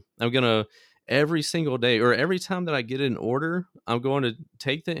going to do. I'm going to, every single day, or every time that I get an order, I'm going to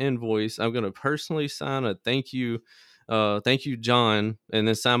take the invoice. I'm going to personally sign a thank you, John, and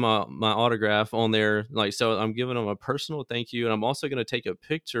then sign my autograph on there. Like, so I'm giving them a personal thank you. And I'm also going to take a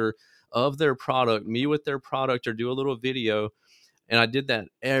picture of their product, me with their product, or do a little video. And I did that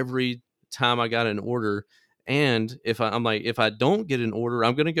every time I got an order. And I'm like, if I don't get an order,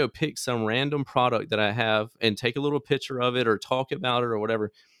 I'm going to go pick some random product that I have and take a little picture of it or talk about it or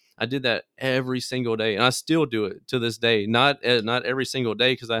whatever. I did that every single day, and I still do it to this day. Not every single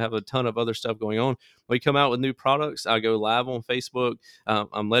day, because I have a ton of other stuff going on. We come out with new products, I go live on Facebook.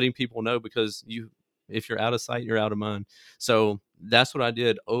 I'm letting people know, because if you're out of sight, you're out of mind. So that's what I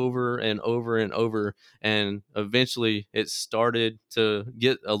did over and over and over. And eventually it started to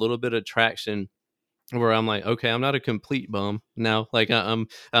get a little bit of traction. where I'm like, okay, I'm not a complete bum now. Like I'm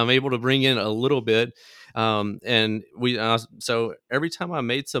able to bring in a little bit. And so every time I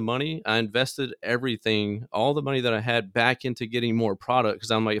made some money, I invested everything, all the money that I had back into getting more product. Cause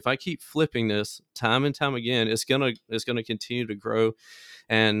I'm like, if I keep flipping this time and time again, it's going to continue to grow.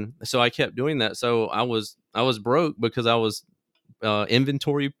 And so I kept doing that. So I was broke because I was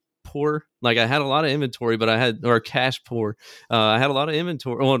inventory poor. Like I had a lot of inventory, but or cash poor. I had a lot of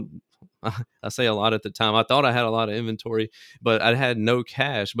inventory. Well, I say a lot at the time. I thought I had a lot of inventory, but I had no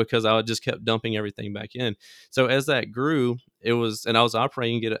cash because I just kept dumping everything back in. So as that grew, and I was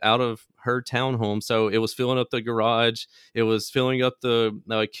operating it out of her townhome. So it was filling up the garage. It was filling up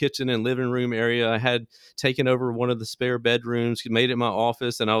the kitchen and living room area. I had taken over one of the spare bedrooms, made it my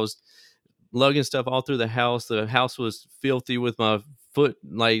office, and I was lugging stuff all through the house. The house was filthy with my foot,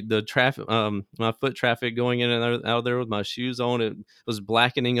 like the traffic, my foot traffic going in and out of there with my shoes on. It was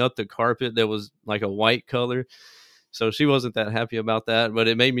blackening up the carpet that was like a white color. So she wasn't that happy about that, but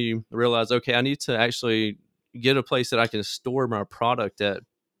it made me realize, okay, I need to actually get a place that I can store my product at.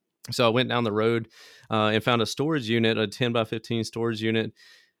 So I went down the road and found a storage unit, a 10 by 15 storage unit.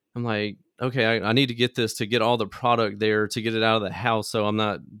 I'm like, okay, I need to get this to get all the product there to get it out of the house, so I'm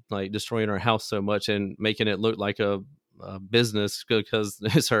not like destroying our house so much and making it look like a business because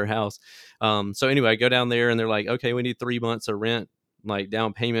it's her house. So anyway, I go down there and they're like, okay, we need 3 months of rent, like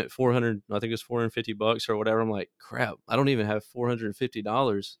down payment, 400. I think it's $450 or whatever. I'm like, crap, I don't even have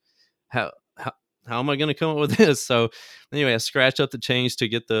 $450. How how am I going to come up with this? So anyway, I scratch up the change to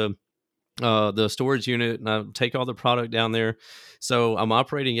get the storage unit, and I take all the product down there. So I'm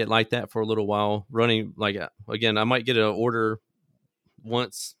operating it like that for a little while, running like, again, I might get an order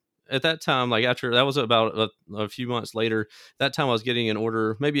once at that time. Like after that was about a few months later, that time I was getting an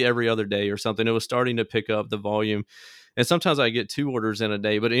order maybe every other day or something. It was starting to pick up the volume. And sometimes I get 2 orders in a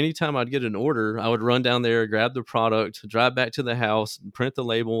day, but anytime I'd get an order, I would run down there, grab the product, drive back to the house, print the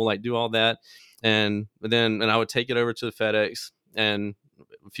label, like do all that. And I would take it over to the FedEx, and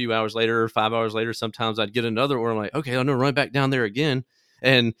a few hours later, 5 hours later, sometimes I'd get another order. I'm like, okay, I'm gonna run back down there again.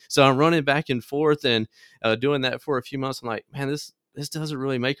 And so I'm running back and forth and doing that for a few months. I'm like, man, this doesn't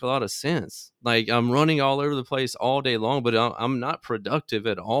really make a lot of sense. Like I'm running all over the place all day long, but I'm not productive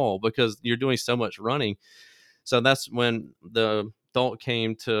at all because you're doing so much running. So that's when the thought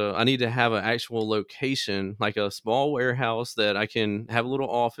came to, I need to have an actual location, like a small warehouse that I can have a little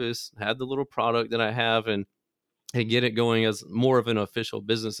office, have the little product that I have, and get it going as more of an official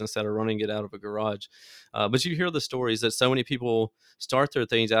business instead of running it out of a garage. But you hear the stories that so many people start their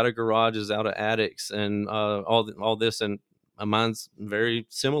things out of garages, out of attics, and all this, and mine's very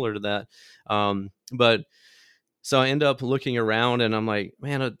similar to that. But so I end up looking around and I'm like,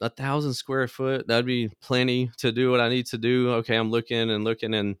 man, 1,000 square foot, that'd be plenty to do what I need to do. Okay, I'm looking and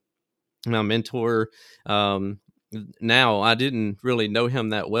looking, and my mentor, now I didn't really know him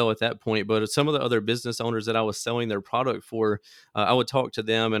that well at that point, but some of the other business owners that I was selling their product for, I would talk to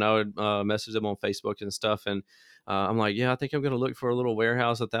them and I would message them on Facebook and stuff. And I'm like, yeah, I think I'm going to look for a little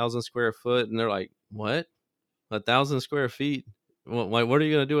warehouse, 1,000 square foot. And they're like, what? 1,000 square feet? Well, like, what are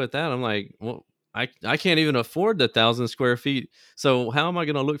you going to do with that? I'm like, well, I can't even afford the 1,000 square feet. So how am I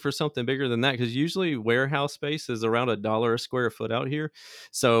going to look for something bigger than that? Because usually warehouse space is around $1 a square foot out here.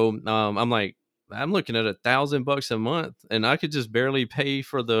 So I'm like, I'm looking at $1,000 a month, and I could just barely pay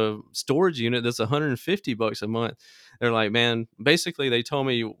for the storage unit that's $150 a month. They're like, man, basically they told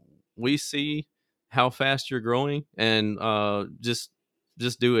me, we see how fast you're growing, and just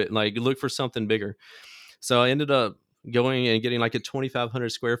do it. Like look for something bigger. So I ended up going and getting like a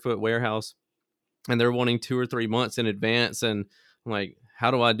 2,500 square foot warehouse, and they're wanting 2 or 3 months in advance. And I'm like, how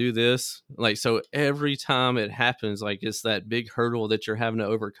do I do this? Like, so every time it happens, like it's that big hurdle that you're having to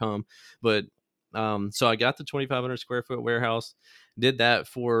overcome. But so I got the 2,500 square foot warehouse, did that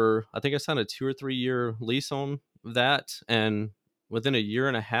for, I think I signed a 2 or 3 year lease on that. And within a year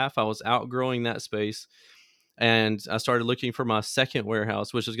and a half, I was outgrowing that space. And I started looking for my second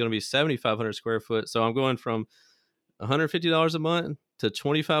warehouse, which is going to be 7,500 square foot. So I'm going from $150 a month to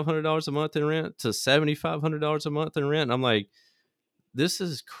 $2,500 a month in rent to $7,500 a month in rent. And I'm like, this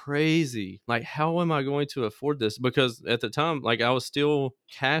is crazy. Like, how am I going to afford this? Because at the time, like I was still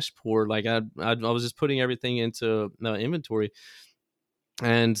cash poor. Like I was just putting everything into inventory.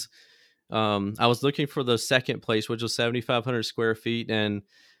 And I was looking for the second place, which was 7,500 square feet. And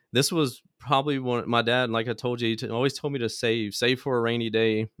this was probably one, my dad, like I told you, he always told me to save for a rainy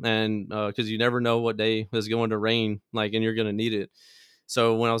day. And because you never know what day is going to rain, like, and you're going to need it.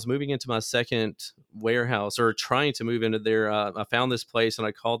 So when I was moving into my second warehouse, or trying to move into there, I found this place and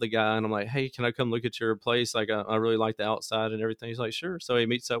I called the guy and I'm like, hey, can I come look at your place? Like, I really like the outside and everything. He's like, sure. So he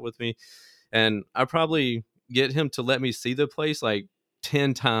meets up with me, And I probably get him to let me see the place like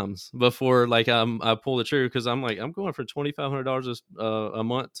 10 times before like I pull the trigger, because I'm like, I'm going for $2,500 a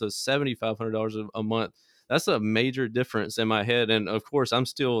month to $7,500 a month. That's a major difference in my head. And of course, I'm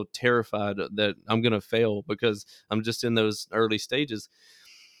still terrified that I'm going to fail because I'm just in those early stages.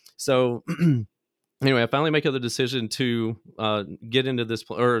 So anyway, I finally make the decision to get into this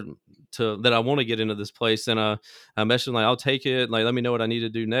or to that I want to get into this place. And I messaged him like, I'll take it. Like, let me know what I need to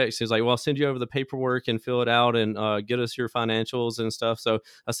do next. He's like, well, I'll send you over the paperwork and fill it out and get us your financials and stuff. So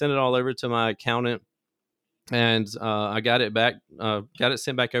I sent it all over to my accountant, and I got it back, got it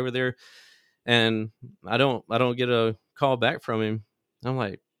sent back over there. And I don't get a call back from him. I'm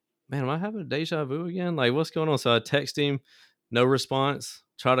like, man, am I having a deja vu again? Like, what's going on? So I text him, no response.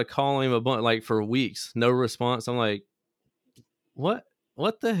 Try to call him a bunch, like for weeks, no response. I'm like, what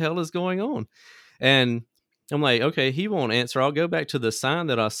the hell is going on? And I'm like, okay, he won't answer. I'll go back to the sign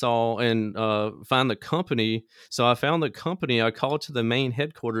that I saw and find the company. So I found the company. I called to the main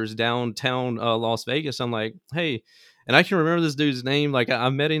headquarters downtown Las Vegas. I'm like, hey, and I can remember this dude's name. Like I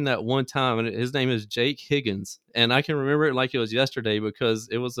met him that one time, and his name is Jake Higgins. And I can remember it like it was yesterday because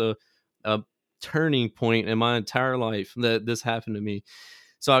it was a turning point in my entire life that this happened to me.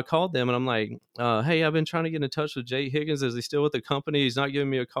 So I called them and I'm like, hey, I've been trying to get in touch with Jay Higgins. Is he still with the company? He's not giving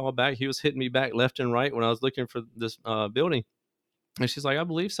me a call back. He was hitting me back left and right when I was looking for this building. And she's like, I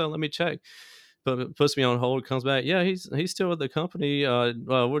believe so. Let me check. But puts me on hold, comes back. Yeah, he's still with the company.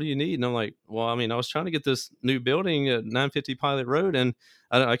 What do you need? And I'm like, well, I mean, I was trying to get this new building at 950 Pilot Road, and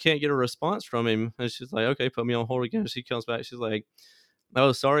I can't get a response from him. And she's like, okay, put me on hold again. She comes back. She's like,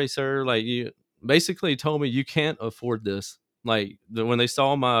 oh, sorry, sir. Like, you basically told me you can't afford this. Like when they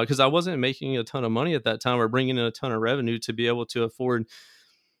saw because I wasn't making a ton of money at that time or bringing in a ton of revenue to be able to afford,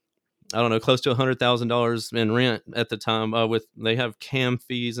 I don't know, close to $100,000 in rent at the time. They have cam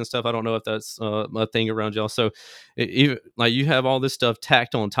fees and stuff. I don't know if that's a thing around y'all. So even like you have all this stuff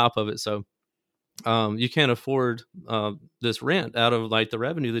tacked on top of it. So you can't afford this rent out of like the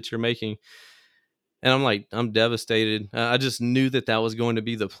revenue that you're making. And I'm like, I'm devastated. I just knew that was going to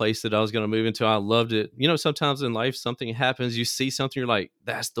be the place that I was going to move into. I loved it. You know, sometimes in life, something happens, you see something, you're like,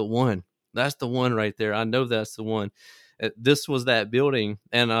 that's the one. That's the one right there. I know that's the one. This was that building.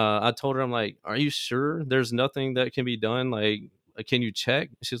 And I told her, I'm like, are you sure there's nothing that can be done? Like, can you check?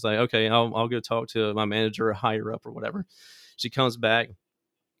 She's like, okay, I'll go talk to my manager or higher up or whatever. She comes back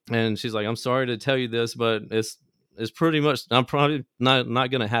and she's like, I'm sorry to tell you this, but it's pretty much, I'm probably not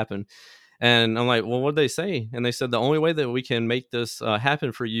going to happen. And I'm like, well, what'd they say? And they said, the only way that we can make this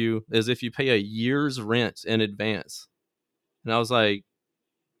happen for you is if you pay a year's rent in advance. And I was like,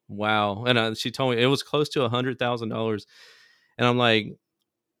 wow. And she told me it was close to $100,000. And I'm like,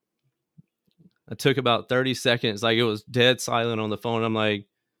 I took about 30 seconds. Like it was dead silent on the phone. I'm like,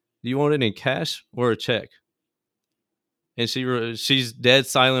 do you want it in cash or a check? And she's dead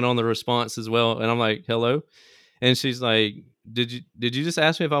silent on the response as well. And I'm like, hello? And she's like, did you just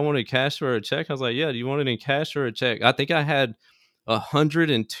ask me if I wanted cash or a check? I was like, yeah. Do you want it in cash or a check? I think I had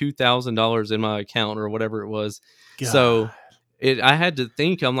 $102,000 in my account or whatever it was. God. So I had to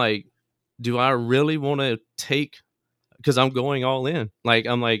think, I'm like, do I really want to take, because I'm going all in. Like,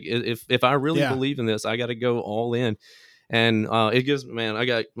 I'm like, if I really believe in this, I got to go all in. And it gives, man,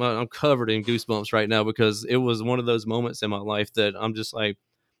 I'm covered in goosebumps right now because it was one of those moments in my life that I'm just like,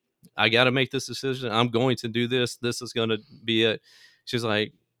 I got to make this decision. I'm going to do this. This is going to be it. She's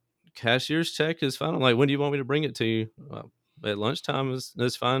like, cashier's check is fine. I'm like, when do you want me to bring it to you? At lunchtime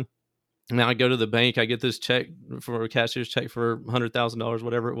is fine. Now I go to the bank. I get this check for a cashier's check for $100,000,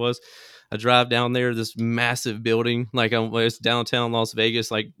 whatever it was. I drive down there, this massive building, like it's downtown Las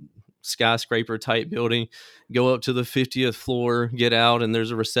Vegas, like skyscraper type building. Go up to the 50th floor, get out, and there's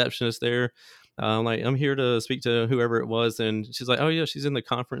a receptionist there. I'm like, I'm here to speak to whoever it was. And she's like, oh yeah, she's in the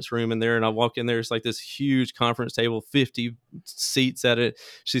conference room in there. And I walk in there, it's like this huge conference table, 50 seats at it.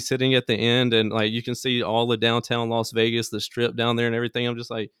 She's sitting at the end, and like you can see all the downtown Las Vegas, the strip down there and everything. I'm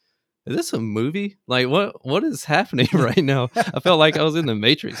just like, is this a movie? Like what is happening right now? I felt like I was in the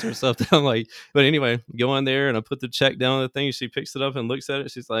Matrix or something. I'm like, but anyway, go in there and I put the check down on the thing. She picks it up and looks at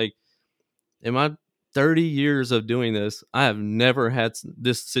it. She's like, in my 30 years of doing this, I have never had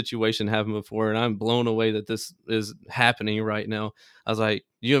this situation happen before, and I'm blown away that this is happening right now. I was like,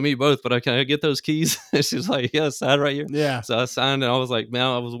 you and me both, but can I get those keys? And she's like, yeah, sign right here. Yeah. So I signed, and I was like, man,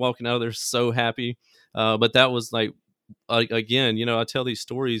 I was walking out of there so happy. But that was like, again, you know, I tell these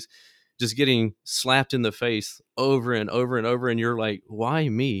stories just getting slapped in the face over and over and over, and you're like, why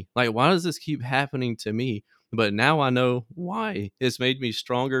me? Like, why does this keep happening to me? But now I know why. It's made me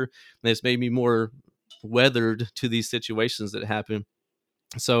stronger, and it's made me more weathered to these situations that happen.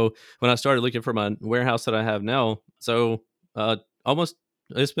 So when I started looking for my warehouse that I have now, so almost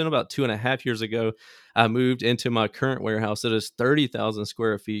it's been about 2.5 years ago, I moved into my current warehouse that is 30,000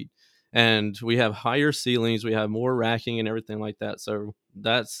 square feet. And we have higher ceilings, we have more racking and everything like that. So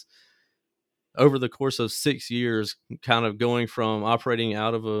that's over the course of 6 years, kind of going from operating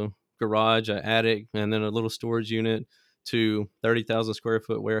out of a garage, an attic, and then a little storage unit to 30,000 square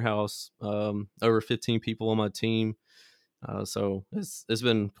foot warehouse, over 15 people on my team. So it's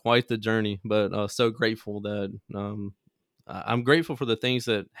been quite the journey, but so grateful that I'm grateful for the things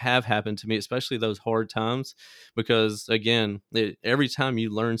that have happened to me, especially those hard times, because again, every time you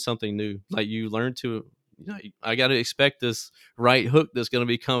learn something new, like you learn to, I got to expect this right hook that's going to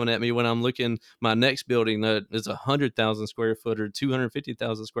be coming at me when I'm looking my next building that is 100,000 square foot or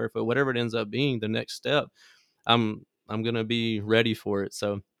 250,000 square foot, whatever it ends up being, the next step. I'm going to be ready for it.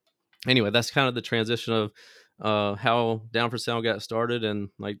 So anyway, that's kind of the transition of how Down4Sound got started and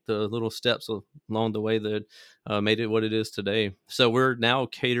like the little steps along the way that made it what it is today. So we're now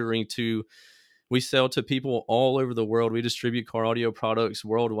catering to, we sell to people all over the world. We distribute car audio products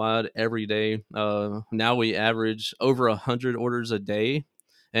worldwide every day. Now we average over 100 orders a day.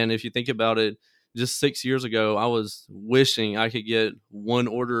 And if you think about it, just 6 years ago, I was wishing I could get one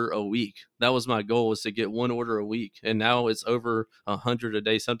order a week. That was my goal, was to get one order a week. And now it's over 100 a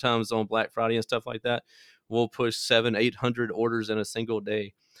day. Sometimes on Black Friday and stuff like that, we'll push 700-800 orders in a single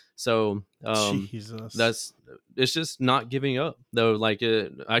day. So Jesus. it's just not giving up though. Like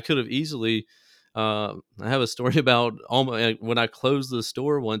I could have easily, I have a story about almost when I closed the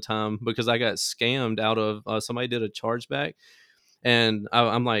store one time because I got scammed out of somebody did a chargeback. And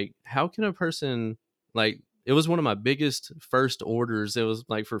I'm like, how can a person, like, it was one of my biggest first orders. It was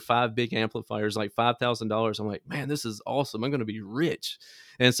like for 5 big amplifiers, like $5,000. I'm like, man, this is awesome. I'm going to be rich.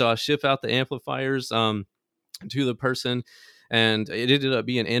 And so I ship out the amplifiers to the person, and it ended up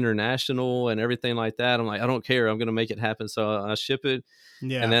being international and everything like that. I'm like, I don't care. I'm going to make it happen. So I ship it.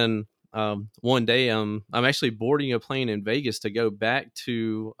 Yeah. And then one day I'm actually boarding a plane in Vegas to go back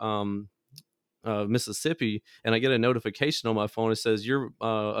to Mississippi, and I get a notification on my phone. It says your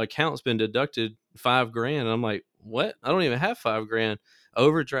account's been deducted $5,000. And I'm like, what? I don't even have $5,000.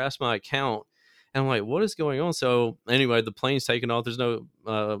 Overdrafts my account. And I'm like, what is going on? So anyway, the plane's taking off. There's no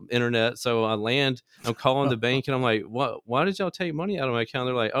internet. So I land, I'm calling the bank, and I'm like, what? Why did y'all take money out of my account?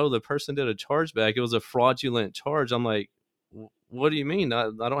 They're like, oh, the person did a chargeback. It was a fraudulent charge. I'm like, what do you mean? I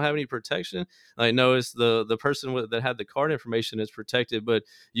don't have any protection. Like, no, it's the person that had the card information is protected, but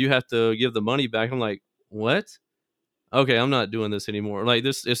you have to give the money back. I'm like, what? Okay, I'm not doing this anymore. Like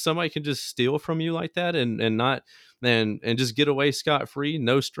this, if somebody can just steal from you like that and not and just get away scot free,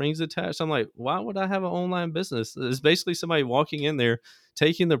 no strings attached. I'm like, why would I have an online business? It's basically somebody walking in there,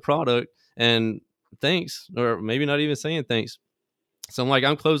 taking the product and thanks, or maybe not even saying thanks. So I'm like,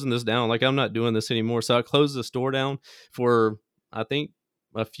 I'm closing this down. Like, I'm not doing this anymore. So I closed the store down for, I think,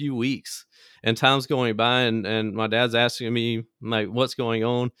 a few weeks, and time's going by, and my dad's asking me like, what's going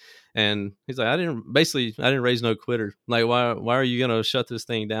on? And he's like, I didn't raise no quitter. Like, why are you going to shut this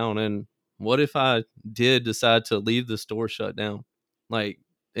thing down? And what if I did decide to leave the store shut down? Like,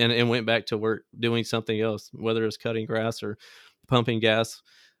 and went back to work doing something else, whether it's cutting grass or pumping gas.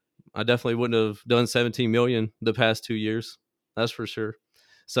 I definitely wouldn't have done 17 million the past 2 years. That's for sure.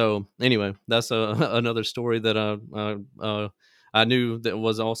 So anyway, that's another story that I knew that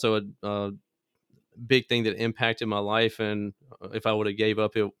was also a big thing that impacted my life. And if I would have gave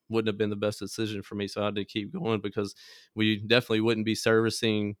up, it wouldn't have been the best decision for me. So I had to keep going because we definitely wouldn't be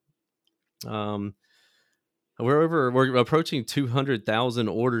servicing. We're approaching 200,000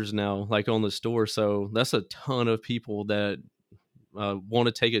 orders now, like on the store. So that's a ton of people that want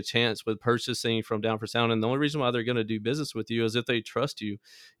to take a chance with purchasing from Down4Sound. And the only reason why they're going to do business with you is if they trust you.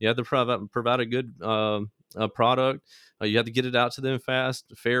 You have to provide a good a product. You have to get it out to them fast,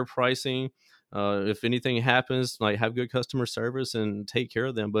 fair pricing. If anything happens, like, have good customer service and take care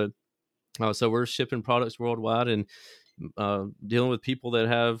of them. But so we're shipping products worldwide and dealing with people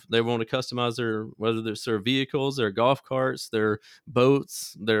that they want to customize whether it's their vehicles, their golf carts, their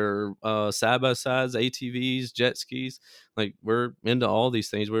boats, their side-by-sides, ATVs, jet skis. Like, we're into all these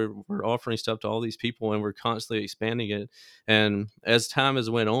things. We're offering stuff to all these people, and we're constantly expanding it. And as time has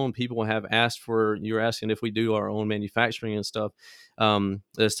went on, people have asked you're asking if we do our own manufacturing and stuff.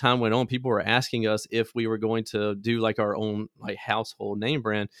 As time went on, people were asking us if we were going to do like our own like household name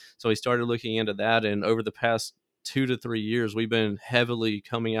brand. So we started looking into that, and over the past 2 to 3 years, we've been heavily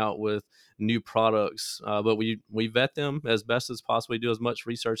coming out with new products, but we vet them as best as possible. We do as much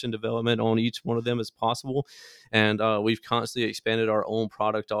research and development on each one of them as possible, and we've constantly expanded our own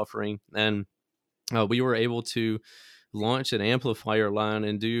product offering. And we were able to launch an amplifier line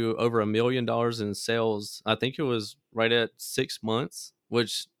and do over $1 million in sales. I think it was right at 6 months,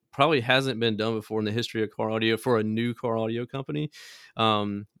 which probably hasn't been done before in the history of car audio for a new car audio company.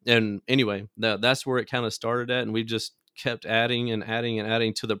 And anyway, that's where it kind of started at, and we just kept adding and adding and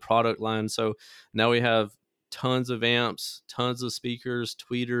adding to the product line. So now we have tons of amps, tons of speakers,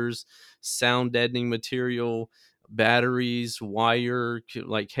 tweeters, sound deadening material, batteries, wire,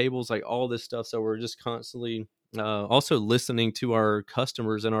 like cables, like all this stuff. So we're just constantly also listening to our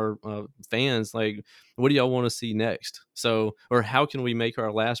customers and our fans, like, what do y'all want to see next? So, or how can we make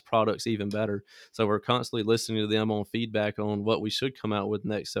our last products even better? So we're constantly listening to them on feedback on what we should come out with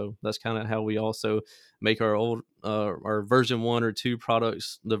next. So that's kind of how we also make our old our version 1 or 2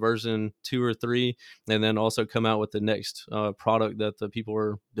 products the version 2 or 3, and then also come out with the next product that the people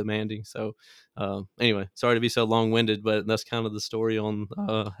are demanding. So anyway, sorry to be so long-winded, but that's kind of the story on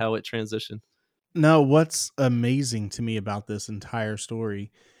how it transitioned. No, what's amazing to me about this entire story,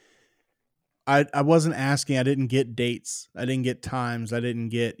 I wasn't asking, I didn't get dates, I didn't get times, I didn't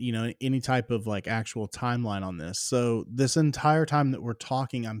get, any type of like actual timeline on this. So this entire time that we're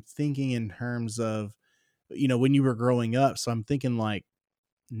talking, I'm thinking in terms of, when you were growing up. So I'm thinking like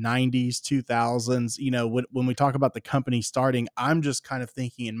 90s, 2000s, when we talk about the company starting, I'm just kind of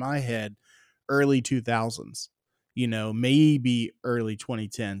thinking in my head, early 2000s, maybe early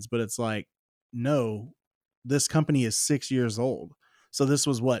 2010s, but it's like, no, this company is 6 years old. So this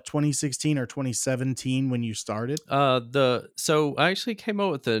was what, 2016 or 2017 when you started? So I actually came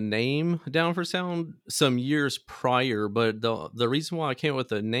up with the name Down4Sound some years prior, but the reason why I came up with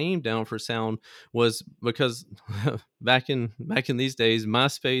the name Down4Sound was because back in these days,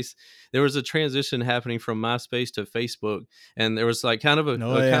 MySpace, there was a transition happening from MySpace to Facebook, and there was like kind of Oh,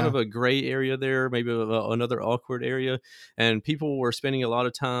 kind of yeah. a gray area there, maybe another awkward area, and people were spending a lot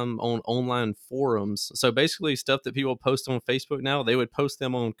of time on online forums. So basically, stuff that people post on Facebook now, they would post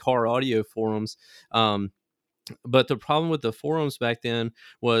them on car audio forums. But the problem with the forums back then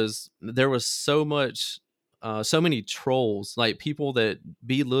was there was so many trolls, like people that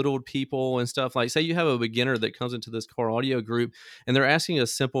belittled people and stuff. Like, say you have a beginner that comes into this car audio group and they're asking a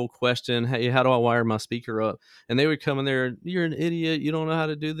simple question, hey, how do I wire my speaker up? And they would come in there, you're an idiot, you don't know how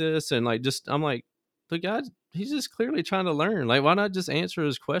to do this. And like, just, I'm like, the guy, he's just clearly trying to learn. Like, why not just answer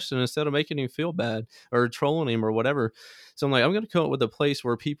his question instead of making him feel bad or trolling him or whatever? So I'm like, I'm going to come up with a place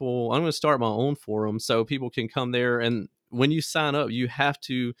where I'm going to start my own forum so people can come there. And when you sign up, you have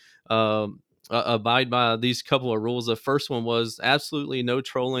to abide by these couple of rules. The first one was absolutely no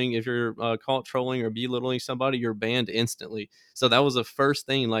trolling. If you're caught trolling or belittling somebody, you're banned instantly. So that was the first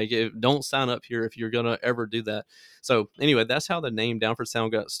thing. Like, don't sign up here if you're going to ever do that. So anyway, that's how the name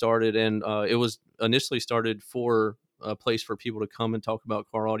Down4Sound got started. And it was initially started for a place for people to come and talk about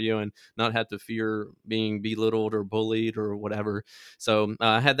car audio and not have to fear being belittled or bullied or whatever. So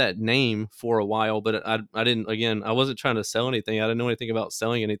I had that name for a while, but I didn't, again, I wasn't trying to sell anything. I didn't know anything about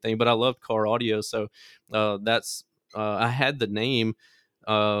selling anything, but I loved car audio. So I had the name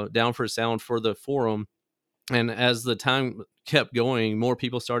Down4Sound for the forum. And as the time kept going, more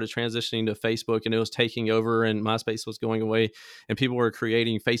people started transitioning to Facebook, and it was taking over, and MySpace was going away, and people were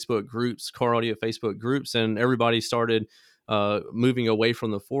creating Facebook groups, car audio Facebook groups, and everybody started moving away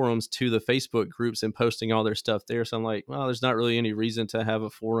from the forums to the Facebook groups and posting all their stuff there. So I'm like, well, there's not really any reason to have a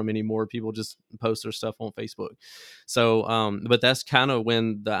forum anymore. People just post their stuff on Facebook. So, but that's kind of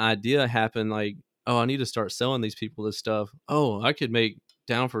when the idea happened, like, oh, I need to start selling these people this stuff. Oh, I could make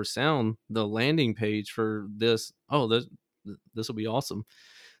Down4Sound the landing page for this. Oh, this will be awesome.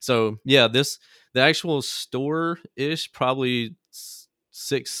 So yeah, the actual store ish probably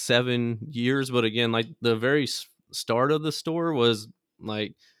 6-7 years, but again, like the very start of the store was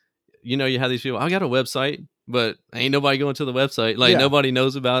like, you have these people, I got a website, but ain't nobody going to the website. Like, Yeah. nobody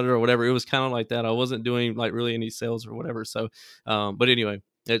knows about it or whatever. It was kind of like that. I wasn't doing like really any sales or whatever. So, but anyway,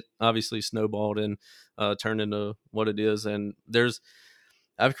 it obviously snowballed and turned into what it is. And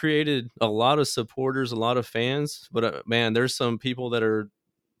I've created a lot of supporters, a lot of fans, but man, there's some people that are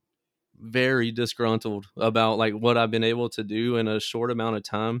very disgruntled about like what I've been able to do in a short amount of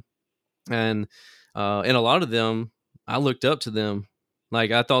time. And a lot of them, I looked up to them.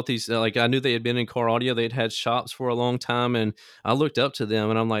 Like, I thought like, I knew they had been in car audio. They'd had shops for a long time, and I looked up to them,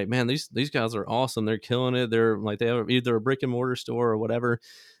 and I'm like, man, these guys are awesome. They're killing it. They're like, they have either a brick and mortar store or whatever.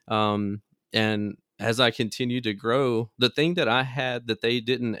 And as I continued to grow, the thing that I had that they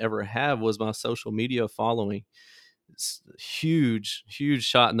didn't ever have was my social media following. It's huge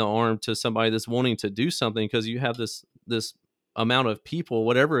shot in the arm to somebody that's wanting to do something, because you have this amount of people,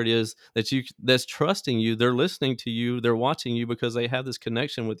 whatever it is, that's trusting you. They're listening to you, they're watching you because they have this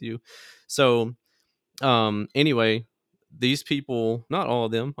connection with you. So anyway, these people, not all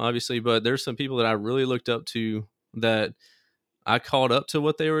of them, obviously, but there's some people that I really looked up to that I caught up to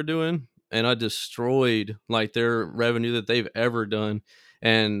what they were doing, and I destroyed like their revenue that they've ever done,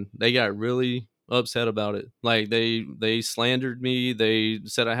 and they got really upset about it. Like they slandered me. They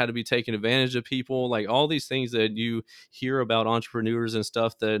said I had to be taking advantage of people. Like all these things that you hear about entrepreneurs and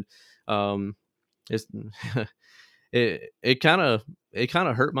stuff that it's it kind of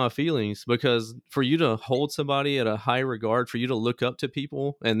hurt my feelings, because for you to hold somebody at a high regard, for you to look up to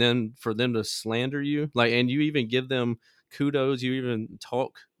people, and then for them to slander you, like, and you even give them kudos, you even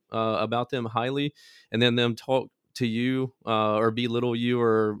talk about them highly, and then them talk to you or belittle you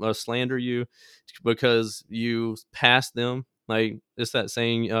or slander you because you pass them. Like, it's that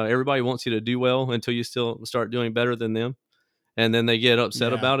saying, everybody wants you to do well until you still start doing better than them, and then they get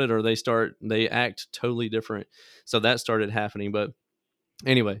upset Yeah. about it, or they act totally different. So that started happening. But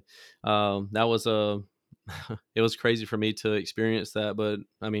anyway, that was it was crazy for me to experience that. But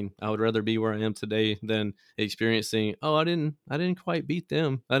I mean, I would rather be where I am today than experiencing, oh, I didn't quite beat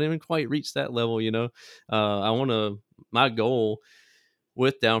them, I didn't quite reach that level, I want to, my goal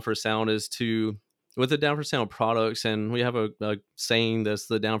with Down4Sound is to, with the Down4Sound products, and we have a saying that's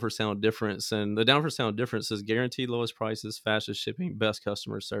the Down4Sound difference, and the Down4Sound difference is guaranteed lowest prices, fastest shipping, best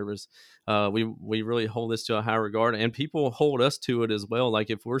customer service. We really hold this to a high regard, and people hold us to it as well. Like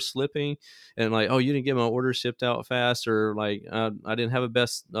if we're slipping and like, oh, you didn't get my order shipped out fast, or like I didn't have a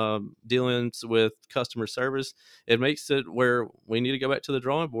best dealings with customer service, it makes it where we need to go back to the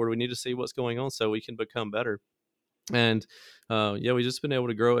drawing board. We need to see what's going on so we can become better. And yeah, we just been able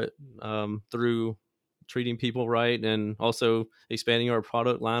to grow it through treating people right, and also expanding our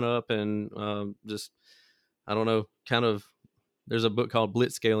product lineup, and just, I don't know, kind of, there's a book called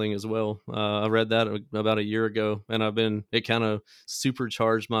Blitzscaling as well. I read that about a year ago, and it kind of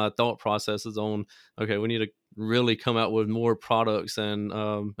supercharged my thought processes on, okay, we need to really come out with more products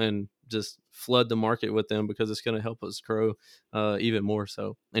and just flood the market with them, because it's going to help us grow even more.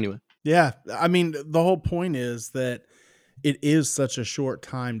 So anyway. Yeah. I mean, the whole point is that it is such a short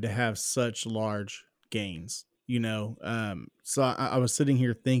time to have such large gains, So I was sitting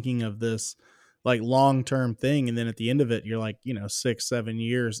here thinking of this like long-term thing. And then at the end of it, you're like, 6-7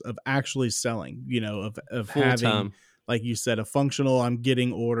 years of actually selling, of Full having, time. like you said, a functional, I'm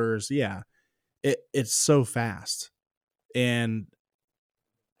getting orders. Yeah. It's so fast. And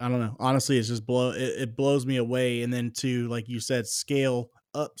I don't know. Honestly, it's just it blows me away. And then to, like you said, scale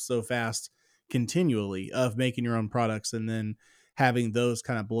up so fast continually of making your own products, and then having those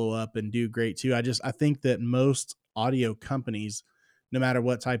kind of blow up and do great too. I think that most audio companies, no matter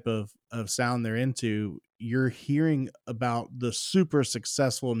what type of sound they're into, you're hearing about the super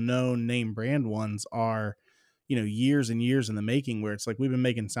successful known name brand ones are, years and years in the making, where it's like, we've been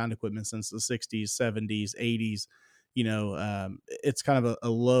making sound equipment since the 60s, 70s, 80s. It's kind of a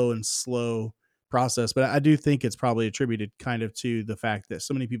low and slow process, but I do think it's probably attributed kind of to the fact that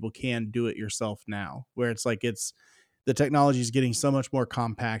so many people can do it yourself now, where it's like, the technology is getting so much more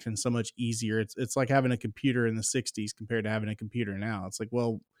compact and so much easier. It's like having a computer in the 60s compared to having a computer now. It's like,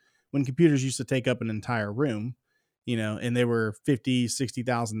 well, when computers used to take up an entire room, and they were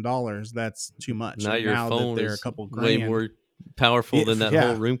 $50,000-$60,000, that's too much. Now And your now that phone they're a is couple way grand, more powerful than that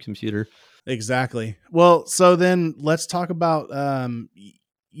whole yeah, room computer. exactly. Well, so then let's talk about,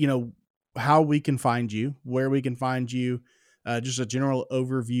 how we can find you, where we can find you, just a general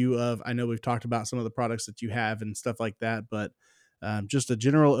overview of, I know we've talked about some of the products that you have and stuff like that, but just a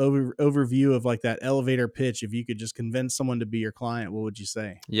general overview of like that elevator pitch. If you could just convince someone to be your client, what would you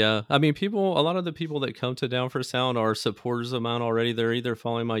say? Yeah, I mean, a lot of the people that come to Down4Sound are supporters of mine already. They're either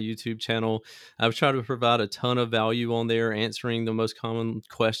following my YouTube channel. I've tried to provide a ton of value on there, answering the most common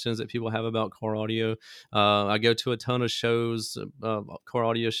questions that people have about car audio. I go to a ton of shows, car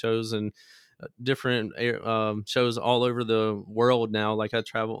audio shows, and different shows all over the world now. Like I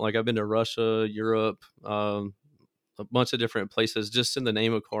travel, like I've been to Russia, Europe, a bunch of different places just in the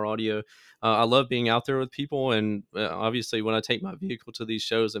name of car audio. I love being out there with people, and obviously when I take my vehicle to these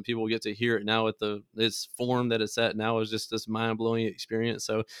shows and people get to hear it now at this form that it's at now, is just this mind-blowing experience.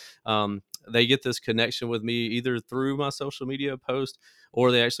 So they get this connection with me either through my social media post,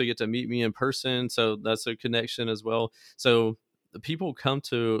 or they actually get to meet me in person. So that's a connection as well. So the people come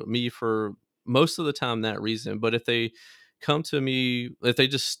to me for most of the time that reason. But if they come to me, if they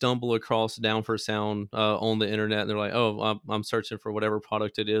just stumble across Down4Sound on the internet, and they're like, oh, I'm searching for whatever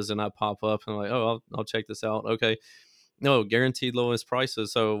product it is, and I pop up and I'm like, oh, I'll check this out. Okay, no, guaranteed lowest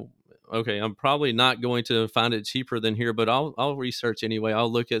prices. So okay, I'm probably not going to find it cheaper than here, but I'll research anyway.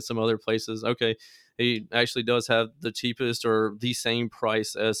 I'll look at some other places. Okay, he actually does have the cheapest or the same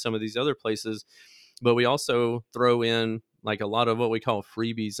price as some of these other places. but we also throw in like a lot of what we call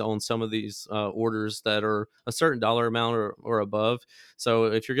freebies on some of these orders that are a certain dollar amount or above. So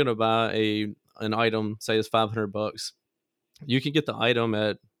if you're going to buy an item, say it's $500, you can get the item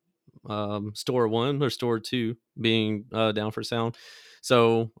at store one or store two, being Down4Sound.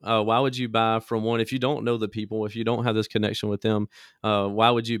 So why would you buy from one if you don't know the people, if you don't have this connection with them? Why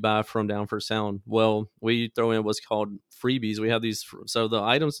would you buy from Down4Sound? Well, we throw in what's called freebies. We have these, so the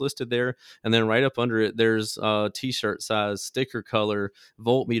items listed there, and then right up under it, there's t-shirt size, sticker color,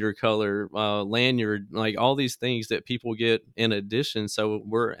 voltmeter color, lanyard, like all these things that people get in addition. So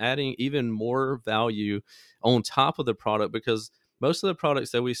we're adding even more value on top of the product, because most of the products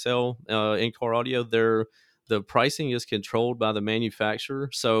that we sell in car audio, the pricing is controlled by the manufacturer.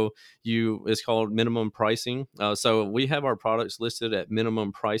 So it's called minimum pricing. So we have our products listed at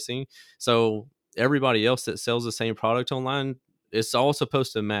minimum pricing. So everybody else that sells the same product online, it's all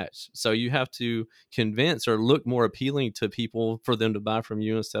supposed to match. So you have to convince or look more appealing to people for them to buy from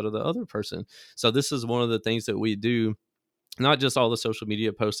you instead of the other person. So this is one of the things that we do, not just all the social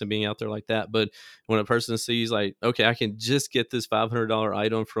media posts and being out there like that, but when a person sees like, okay, I can just get this $500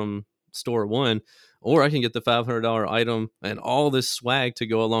 item from store one, or I can get the $500 item and all this swag to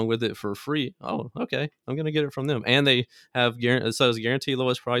go along with it for free. Oh, okay, I'm going to get it from them. And they have it says guaranteed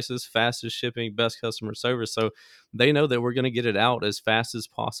lowest prices, fastest shipping, best customer service. So they know that we're going to get it out as fast as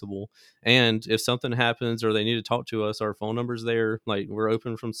possible. And if something happens or they need to talk to us, our phone number's there. Like, we're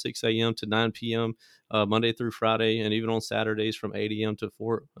open from 6 a.m. to 9 p.m. Monday through Friday, and even on Saturdays from 8 a.m. to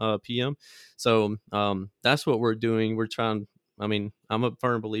 4 p.m. So that's what we're doing. We're trying. I mean, I'm a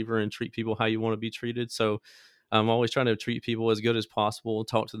firm believer in treat people how you want to be treated. So I'm always trying to treat people as good as possible,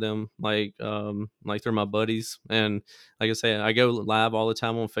 talk to them like they're my buddies. And like I say, I go live all the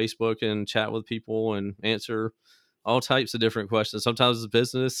time on Facebook and chat with people and answer all types of different questions. Sometimes it's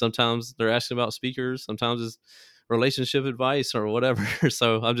business, sometimes they're asking about speakers, sometimes it's relationship advice or whatever.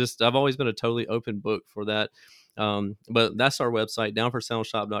 So I've always been a totally open book for that. But that's our website,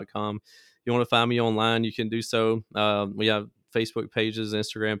 down4soundshop.com. If you want to find me online, you can do so. We have Facebook pages,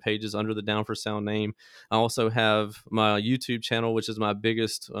 Instagram pages under the Down4Sound name. I also have my YouTube channel, which is my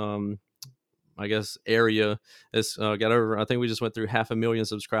biggest, I guess, area. It's got over, I think we just went through 500,000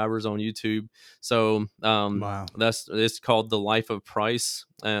 subscribers on YouTube. So Wow. it's called The Life of Price,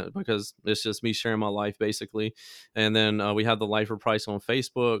 because it's just me sharing my life basically. And then we have The Life of Price on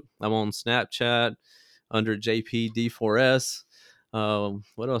Facebook. I'm on Snapchat under JPD4S.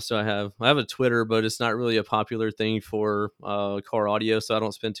 What else do I have? I have a Twitter, but it's not really a popular thing for car audio, so I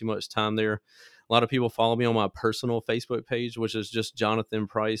don't spend too much time there. A lot of people follow me on my personal Facebook page, which is just Johnathan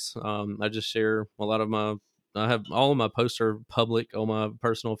Price. I just share I have all of my posts are public on my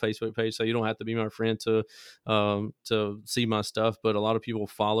personal Facebook page, so you don't have to be my friend to see my stuff. But a lot of people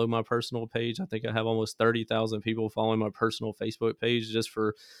follow my personal page. I think I have almost 30,000 people following my personal Facebook page just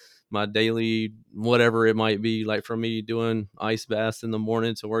for my daily whatever it might be, like from me doing ice baths in the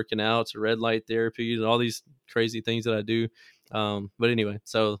morning to working out to red light therapy and all these crazy things that I do. But anyway,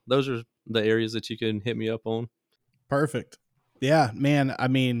 so those are the areas that you can hit me up on. Perfect. Yeah, man. I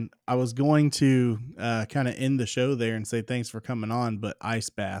mean, I was going to kind of end the show there and say thanks for coming on, but ice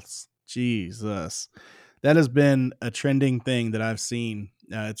baths, Jesus, that has been a trending thing that I've seen.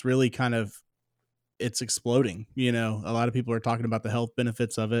 It's really it's exploding. You know, a lot of people are talking about the health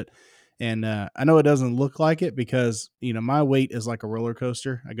benefits of it. And I know it doesn't look like it because, you know, my weight is like a roller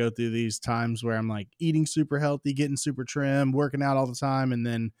coaster. I go through these times where I'm like eating super healthy, getting super trim, working out all the time. And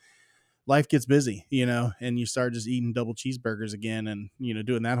then life gets busy, you know, and you start just eating double cheeseburgers again and, you know,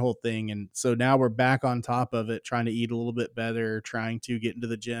 doing that whole thing. And so now we're back on top of it, trying to eat a little bit better, trying to get into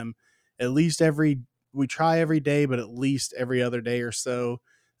the gym we try every day, but at least every other day or so.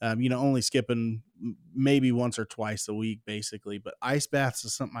 You know, only skipping maybe once or twice a week, basically. But ice baths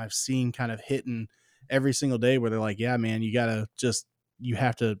is something I've seen kind of hitting every single day where they're like, yeah, man, you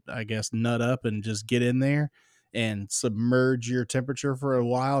have to, I guess, nut up and just get in there and submerge your temperature for a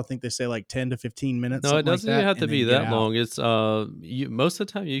while. I think they say like 10 to 15 minutes. No, it doesn't like even that, have to and be then that get out. long. It's most of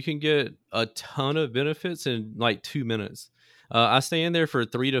the time you can get a ton of benefits in like 2 minutes. I stay in there for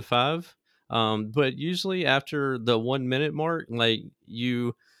 3 to 5. But usually after the 1 minute mark, like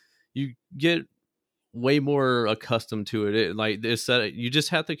you get way more accustomed to it. It's that you just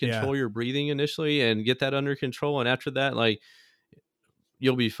have to control your breathing initially and get that under control. And after that, like,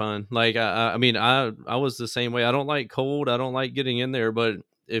 you'll be fine. Like, I mean, I was the same way. I don't like cold. I don't like getting in there, but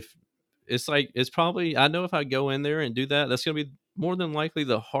if it's like, it's probably, I know if I go in there and do that, that's going to be more than likely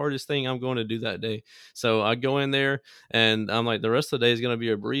the hardest thing I'm going to do that day. So I go in there and I'm like, the rest of the day is going to be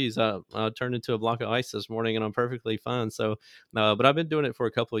a breeze. I turned into a block of ice this morning and I'm perfectly fine. So, but I've been doing it for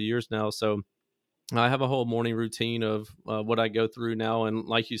a couple of years now. So I have a whole morning routine of what I go through now, and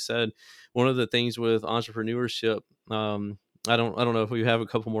like you said, one of the things with entrepreneurship, I don't know if we have a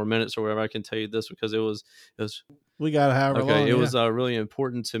couple more minutes or whatever. I can tell you this because it was We got however okay. long. It Yeah. was really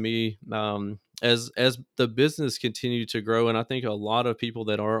important to me as the business continued to grow, and I think a lot of people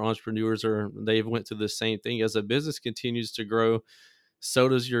that are entrepreneurs they've went through the same thing. As the business continues to grow, so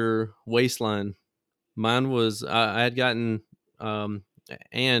does your waistline. Mine was I had gotten um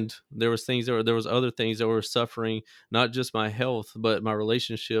and there was other things that were suffering, not just my health but my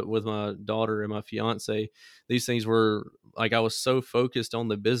relationship with my daughter and my fiance. These things were like, I was so focused on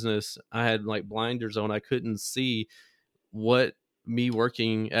the business, I had like blinders on. I couldn't see what me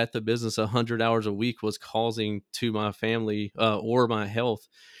working at the business 100 hours a week was causing to my family or my health.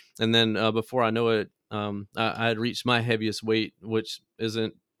 And then before I know it, I had reached my heaviest weight, which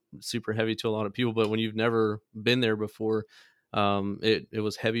isn't super heavy to a lot of people, but when you've never been there before, it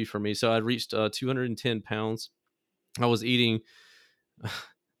was heavy for me. So I'd reached 210 pounds. I was eating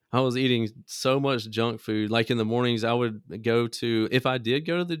I was eating so much junk food. Like in the mornings, I would if I did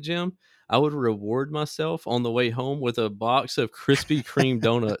go to the gym, I would reward myself on the way home with a box of Krispy Kreme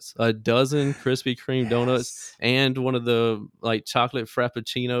donuts, a dozen Krispy Kreme donuts, Yes. and one of the like chocolate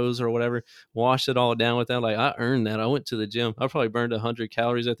frappuccinos or whatever. Wash it all down with that. Like, I earned that. I went to the gym. I probably burned 100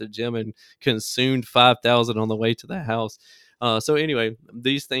 calories at the gym and consumed 5,000 on the way to the house. So anyway,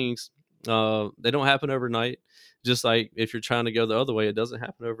 these things, they don't happen overnight. Just like if you're trying to go the other way, it doesn't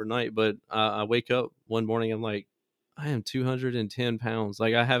happen overnight. But I wake up one morning, I'm like, I am 210 pounds.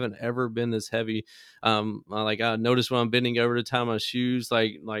 Like, I haven't ever been this heavy. I notice when I'm bending over to tie my shoes,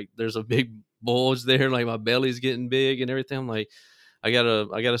 like there's a big bulge there. Like my belly's getting big and everything. I'm like, I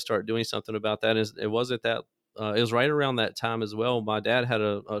gotta start doing something about that. It wasn't that. It was right around that time as well. My dad had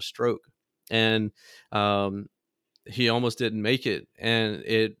a stroke, and um, he almost didn't make it, and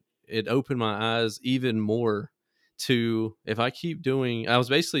it opened my eyes even more to, if I keep doing, I was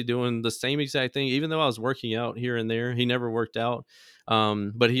basically doing the same exact thing. Even though I was working out here and there, he never worked out,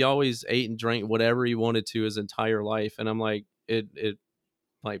 but he always ate and drank whatever he wanted to his entire life. And I'm like, it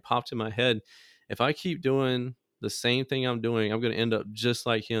like popped in my head, if I keep doing the same thing I'm doing, I'm going to end up just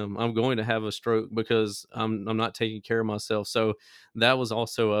like him. I'm going to have a stroke because I'm not taking care of myself. So that was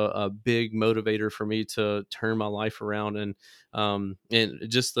also a big motivator for me to turn my life around, and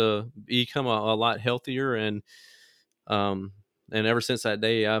just to become a lot healthier. Um and ever since that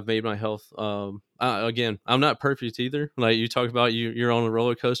day, I've made my health. Again, I'm not perfect either. Like you talk about, you're on a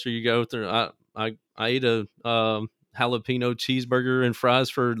roller coaster. You go through. I ate a jalapeno cheeseburger and fries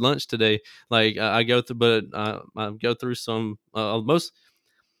for lunch today. Like I go through, but I go through some most.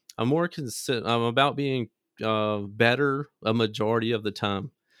 I'm about being better a majority of the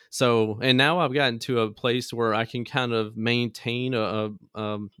time. So, and now I've gotten to a place where I can kind of maintain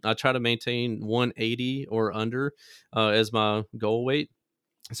I try to maintain 180 or under as my goal weight.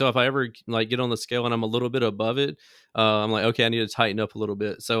 So if I ever like get on the scale and I'm a little bit above it, I'm like, okay, I need to tighten up a little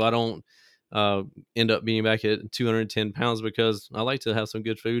bit so I don't uh, end up being back at 210 pounds, because I like to have some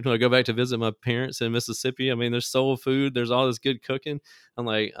good food. When I go back to visit my parents in Mississippi, I mean, there's soul food, there's all this good cooking. I'm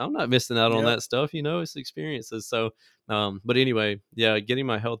like, I'm not missing out on Yep. that stuff, it's experiences. So, but anyway, yeah, getting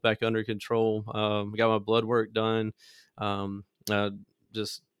my health back under control. Got my blood work done. I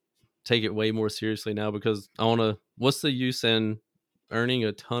just take it way more seriously now, because what's the use in earning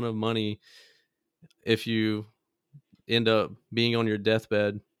a ton of money if you end up being on your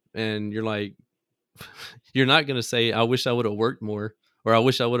deathbed and you're like, you're not going to say, I wish I would have worked more, or I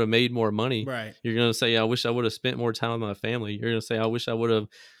wish I would have made more money. Right. You're going to say, I wish I would have spent more time with my family. You're going to say, I wish I would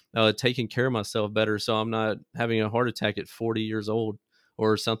have taken care of myself better, so I'm not having a heart attack at 40 years old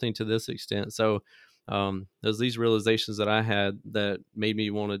or something to this extent. So there's these realizations that I had that made me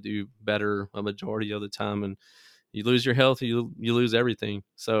want to do better a majority of the time. And you lose your health, you lose everything.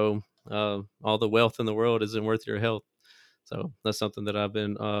 So all the wealth in the world isn't worth your health. So that's something that I've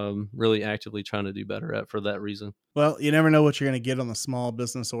been really actively trying to do better at for that reason. Well, you never know what you're going to get on the Small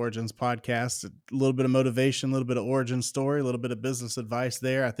Business Origins podcast. A little bit of motivation, a little bit of origin story, a little bit of business advice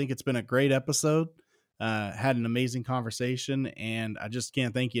there. I think it's been a great episode. Had an amazing conversation, and I just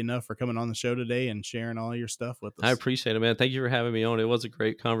can't thank you enough for coming on the show today and sharing all your stuff with us. I appreciate it, man. Thank you for having me on. It was a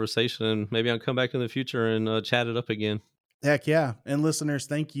great conversation, and maybe I'll come back in the future and chat it up again. Heck yeah. And listeners,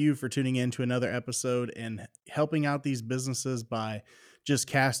 thank you for tuning in to another episode and helping out these businesses by just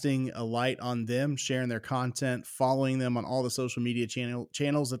casting a light on them, sharing their content, following them on all the social media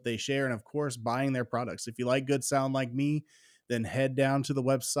channels that they share, and of course, buying their products. If you like good sound like me, then head down to the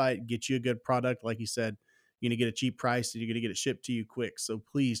website, get you a good product. Like you said, You're going to get a cheap price and you're going to get it shipped to you quick. So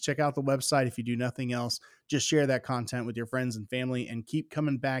please check out the website. If you do nothing else, just share that content with your friends and family and keep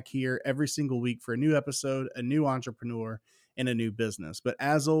coming back here every single week for a new episode, a new entrepreneur, and a new business. But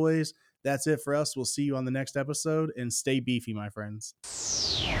as always, that's it for us. We'll see you on the next episode, and stay beefy, my friends.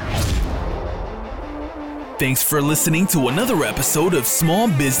 Thanks for listening to another episode of Small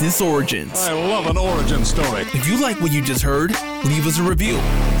Business Origins. I love an origin story. If you like what you just heard, leave us a review,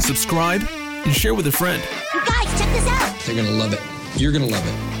 subscribe, and share with a friend. You guys, check this out. They're going to love it. You're going to love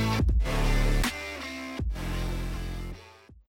it.